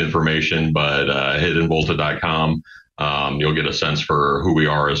contact information, but hit Involta.com. You'll get a sense for who we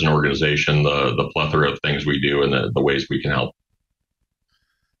are as an organization, the plethora of things we do, and the ways we can help.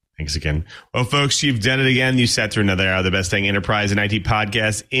 Thanks again. Well, folks, you've done it again. You sat through another hour of the best dang enterprise and IT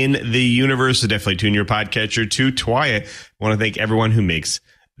podcast in the universe. So definitely tune your podcatcher to Twiat. I want to thank everyone who makes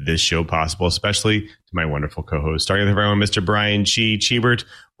this show possible, especially to my wonderful co-host, starting with everyone, Mr. Brian Chibert.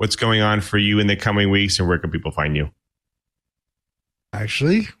 What's going on for you in the coming weeks, and where can people find you?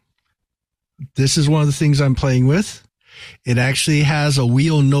 Actually, this is one of the things I'm playing with. It actually has a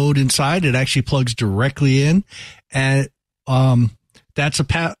wheel node inside. It actually plugs directly in, and that's a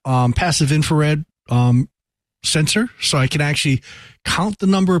passive infrared sensor, so I can actually count the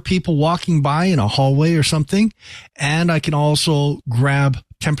number of people walking by in a hallway or something, and I can also grab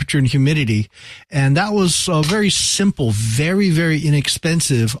temperature and humidity. And that was a very simple, very, very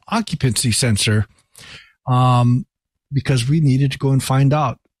inexpensive occupancy sensor, because we needed to go and find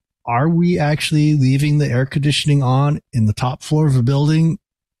out, are we actually leaving the air conditioning on in the top floor of a building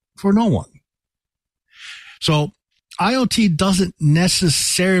for no one? So IoT doesn't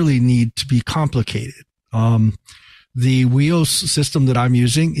necessarily need to be complicated. The Wheels system that I'm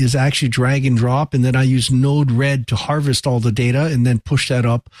using is actually drag and drop, and then I use Node-RED to harvest all the data and then push that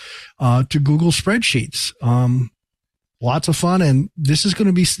up to Google Spreadsheets. Lots of fun, and this is going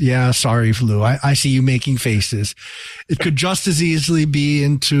to be, sorry, Lou, I see you making faces. It could just as easily be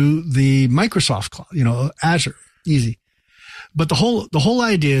into the Microsoft Cloud, Azure, easy. But the whole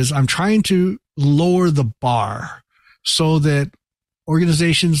idea is I'm trying to lower the bar so that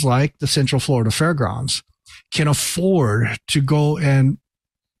organizations like the Central Florida Fairgrounds can afford to go and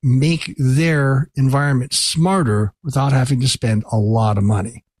make their environment smarter without having to spend a lot of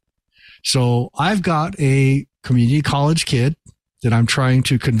money. So I've got a community college kid that I'm trying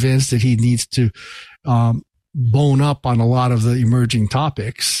to convince that he needs to bone up on a lot of the emerging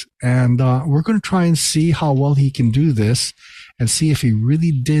topics. And we're going to try and see how well he can do this and see if he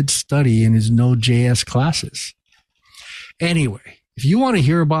really did study in his Node.js classes. Anyway, if you want to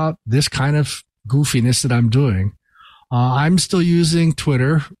hear about this kind of goofiness that I'm doing, I'm still using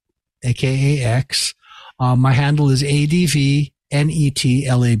Twitter, aka X. My handle is ADVNETLAB,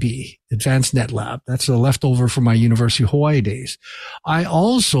 Advanced Net Lab. That's a leftover from my University of Hawaii days. I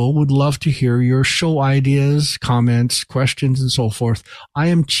also would love to hear your show ideas, comments, questions, and so forth. I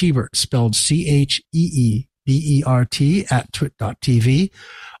am Chibert, spelled CHEEBERT at twit.tv.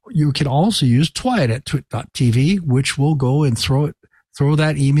 You can also use Twiat at twit.tv, which will go and throw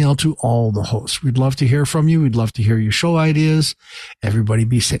that email to all the hosts. We'd love to hear from you. We'd love to hear your show ideas. Everybody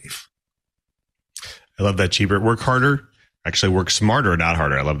be safe. I love that, Cheaper. Work harder. Actually, work smarter, not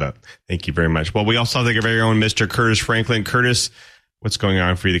harder. I love that. Thank you very much. Well, we also have our very own Mr. Curtis Franklin. Curtis, what's going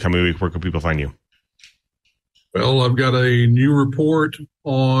on for you the coming week? Where can people find you? Well, I've got a new report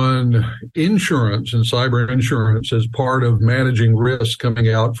on insurance and cyber insurance as part of managing risk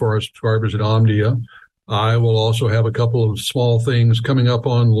coming out for our subscribers at Omdia. I will also have a couple of small things coming up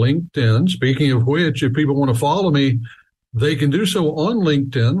on LinkedIn. Speaking of which, if people want to follow me, they can do so on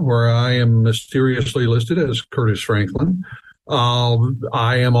LinkedIn, where I am mysteriously listed as Curtis Franklin.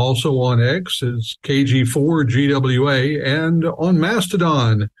 I am also on X as KG4GWA, and on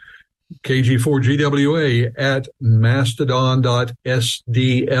Mastodon, KG4GWA at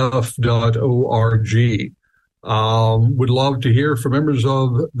mastodon.sdf.org. Would love to hear from members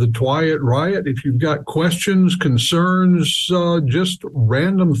of the Twiat Riot. If you've got questions, concerns, just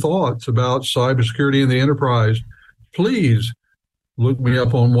random thoughts about cybersecurity in the enterprise, please look me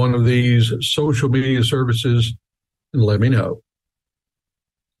up on one of these social media services and let me know.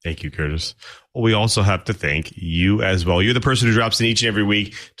 Thank you, Curtis. Well, we also have to thank you as well. You're the person who drops in each and every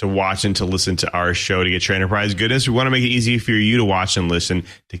week to watch and to listen to our show to get your enterprise goodness. We want to make it easy for you to watch and listen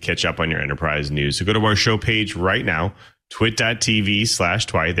to catch up on your enterprise news. So go to our show page right now,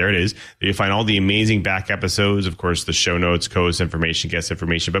 twit.tv/Twiat. There it is. There you'll find all the amazing back episodes, of course, the show notes, codes, information, guest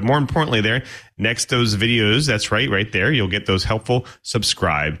information. But more importantly, there, next to those videos, that's right there, you'll get those helpful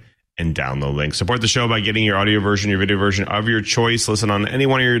subscribe and download links. Support the show by getting your audio version, your video version of your choice. Listen on any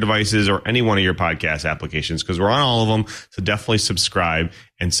one of your devices or any one of your podcast applications, because we're on all of them. So definitely subscribe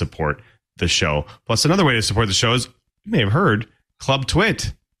and support the show. Plus, another way to support the show is, you may have heard, Club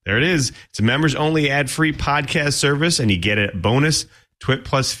Twit. There it is. It's a members-only ad-free podcast service, and you get a bonus Twit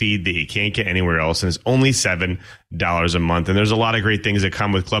Plus feed that you can't get anywhere else, and it's only $7 a month. And there's a lot of great things that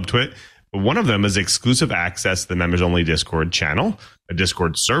come with Club Twit. But one of them is exclusive access to the members-only Discord channel, a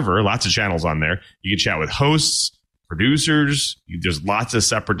Discord server, lots of channels on there. You can chat with hosts, producers. There's lots of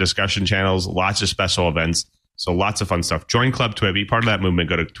separate discussion channels, lots of special events. So lots of fun stuff. Join Club Twit. Be part of that movement.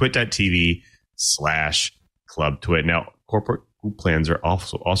 Go to twit.tv/Club Twit. Now, corporate group plans are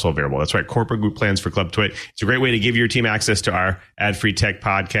also available. That's right. Corporate group plans for Club Twit. It's a great way to give your team access to our ad-free tech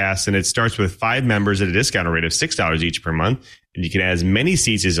podcast. And it starts with 5 members at a discounted rate of $6 each per month. And you can add as many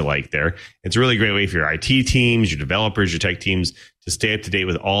seats as you like there. It's a really great way for your IT teams, your developers, your tech teams to stay up to date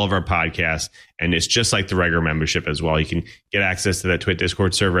with all of our podcasts. And it's just like the regular membership as well. You can get access to that Twit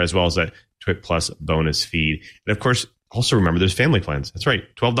Discord server as well as that Twit Plus bonus feed. And of course, also remember there's family plans. That's right.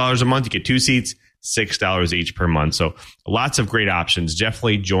 $12 a month. You get 2 seats, $6 each per month. So lots of great options.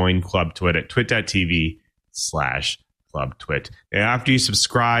 Definitely join Club Twit at twit.tv/Club Twit. And after you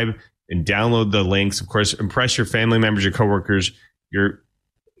subscribe and download the links, of course, impress your family members, your coworkers, your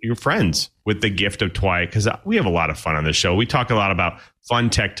friends with the gift of Twiat, because we have a lot of fun on this show. We talk a lot about fun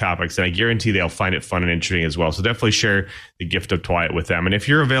tech topics, and I guarantee they'll find it fun and interesting as well. So definitely share the gift of Twiat with them. And if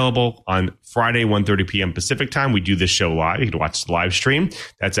you're available on Friday, 1:30 p.m. Pacific time, we do this show live. You can watch the live stream.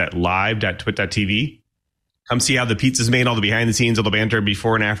 That's at live.twit.tv. Come see how the pizza's made, all the behind the scenes, all the banter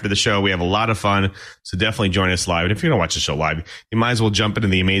before and after the show. We have a lot of fun, so definitely join us live. And if you're going to watch the show live, you might as well jump into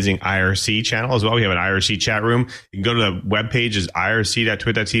the amazing IRC channel as well. We have an IRC chat room. You can go to the webpage, is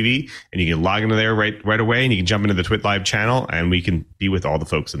irc.twit.tv, and you can log into there right away, and you can jump into the Twit Live channel, and we can be with all the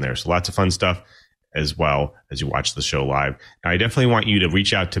folks in there. So lots of fun stuff as well as you watch the show live. Now, I definitely want you to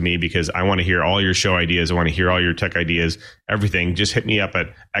reach out to me because I want to hear all your show ideas. I want to hear all your tech ideas, everything. Just hit me up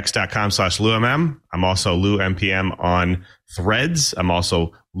at x.com/LouMM. I'm also LouMPM on Threads. I'm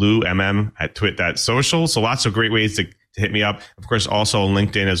also LouMM at twit.social. So lots of great ways to hit me up. Of course, also on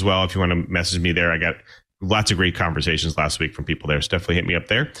LinkedIn as well. If you want to message me there, I got lots of great conversations last week from people there. So definitely hit me up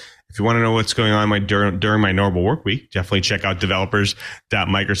there. If you want to know what's going on during my normal work week, definitely check out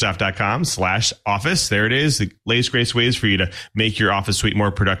developers.microsoft.com/office. There it is. The latest greatest ways for you to make your office suite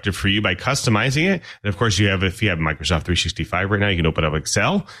more productive for you by customizing it. And of course, if you have Microsoft 365 right now, you can open up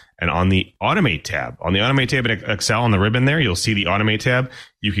Excel, and on the Automate tab in Excel on the ribbon there, you'll see the Automate tab.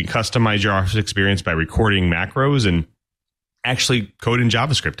 You can customize your office experience by recording macros and actually code in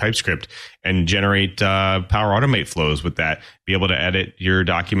JavaScript, TypeScript, and generate Power Automate flows with that. Be able to edit your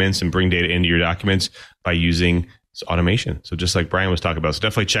documents and bring data into your documents by using automation. So just like Brian was talking about. So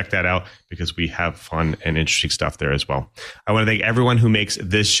definitely check that out because we have fun and interesting stuff there as well. I want to thank everyone who makes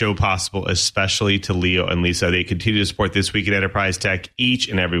this show possible, especially to Leo and Lisa. They continue to support This Week in Enterprise Tech each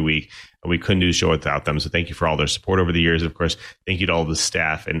and every week. And we couldn't do the show without them. So thank you for all their support over the years. And of course, thank you to all the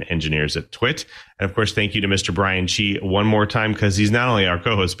staff and engineers at Twit. And of course, thank you to Mr. Brian Chi one more time, because he's not only our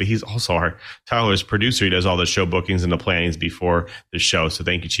co-host, but he's also our tireless producer. He does all the show bookings and the plannings before the show. So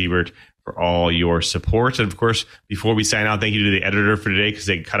thank you, Chibert, for all your support. And of course, before we sign out, thank you to the editor for today because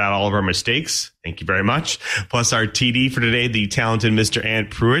they cut out all of our mistakes. Thank you very much. Plus our TD for today, the talented Mr.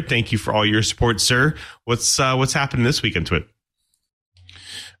 Ant Pruitt. Thank you for all your support, sir. What's happening this week on Twit?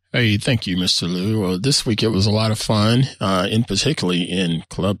 Hey, thank you, Mr. Lou. Well, this week it was a lot of fun, particularly in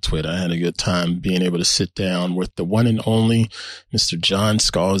Club Twit. I had a good time being able to sit down with the one and only Mr. John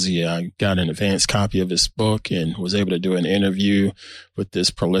Scalzi. I got an advanced copy of his book and was able to do an interview with this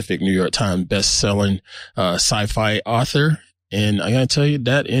prolific New York Times best-selling sci-fi author. And I got to tell you,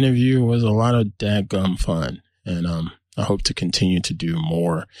 that interview was a lot of dadgum fun. And I hope to continue to do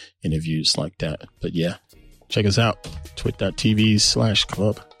more interviews like that. But yeah, check us out.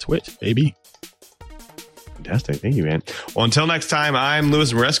 twit.tv/club-twit, baby. Fantastic. Thank you, man. Well, until next time, I'm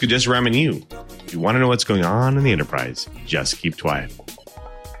Louis Maresca, just reminding you, if you want to know what's going on in the enterprise, just keep quiet.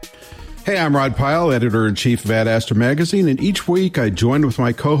 Hey, I'm Rod Pyle, editor-in-chief of Ad Astra Magazine, and each week I join with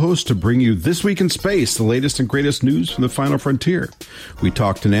my co-host to bring you This Week in Space, the latest and greatest news from the final frontier. We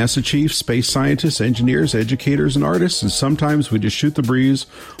talk to NASA chiefs, space scientists, engineers, educators, and artists, and sometimes we just shoot the breeze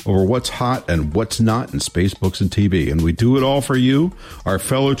over what's hot and what's not in space, books, and TV. And we do it all for you, our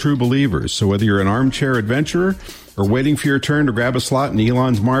fellow true believers. So whether you're an armchair adventurer or waiting for your turn to grab a slot in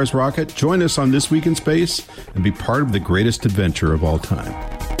Elon's Mars rocket, join us on This Week in Space and be part of the greatest adventure of all time.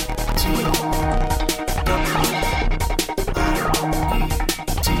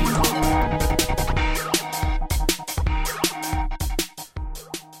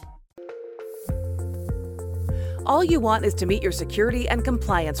 All you want is to meet your security and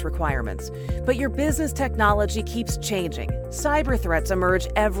compliance requirements. But your business technology keeps changing. Cyber threats emerge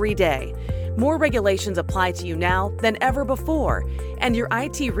every day. More regulations apply to you now than ever before, and your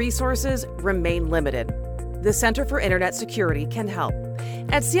IT resources remain limited. The Center for Internet Security can help.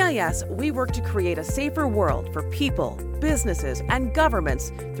 At CIS, we work to create a safer world for people, businesses, and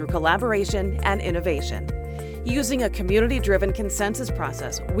governments through collaboration and innovation. Using a community-driven consensus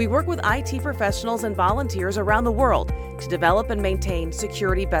process, we work with IT professionals and volunteers around the world to develop and maintain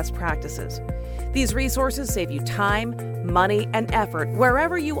security best practices. These resources save you time, money, and effort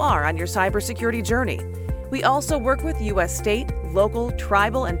wherever you are on your cybersecurity journey. We also work with U.S. state, local,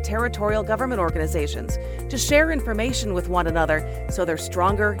 tribal, and territorial government organizations to share information with one another so they're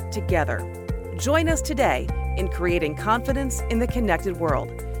stronger together. Join us today in creating confidence in the connected world.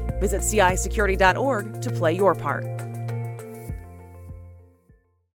 Visit CISecurity.org to play your part.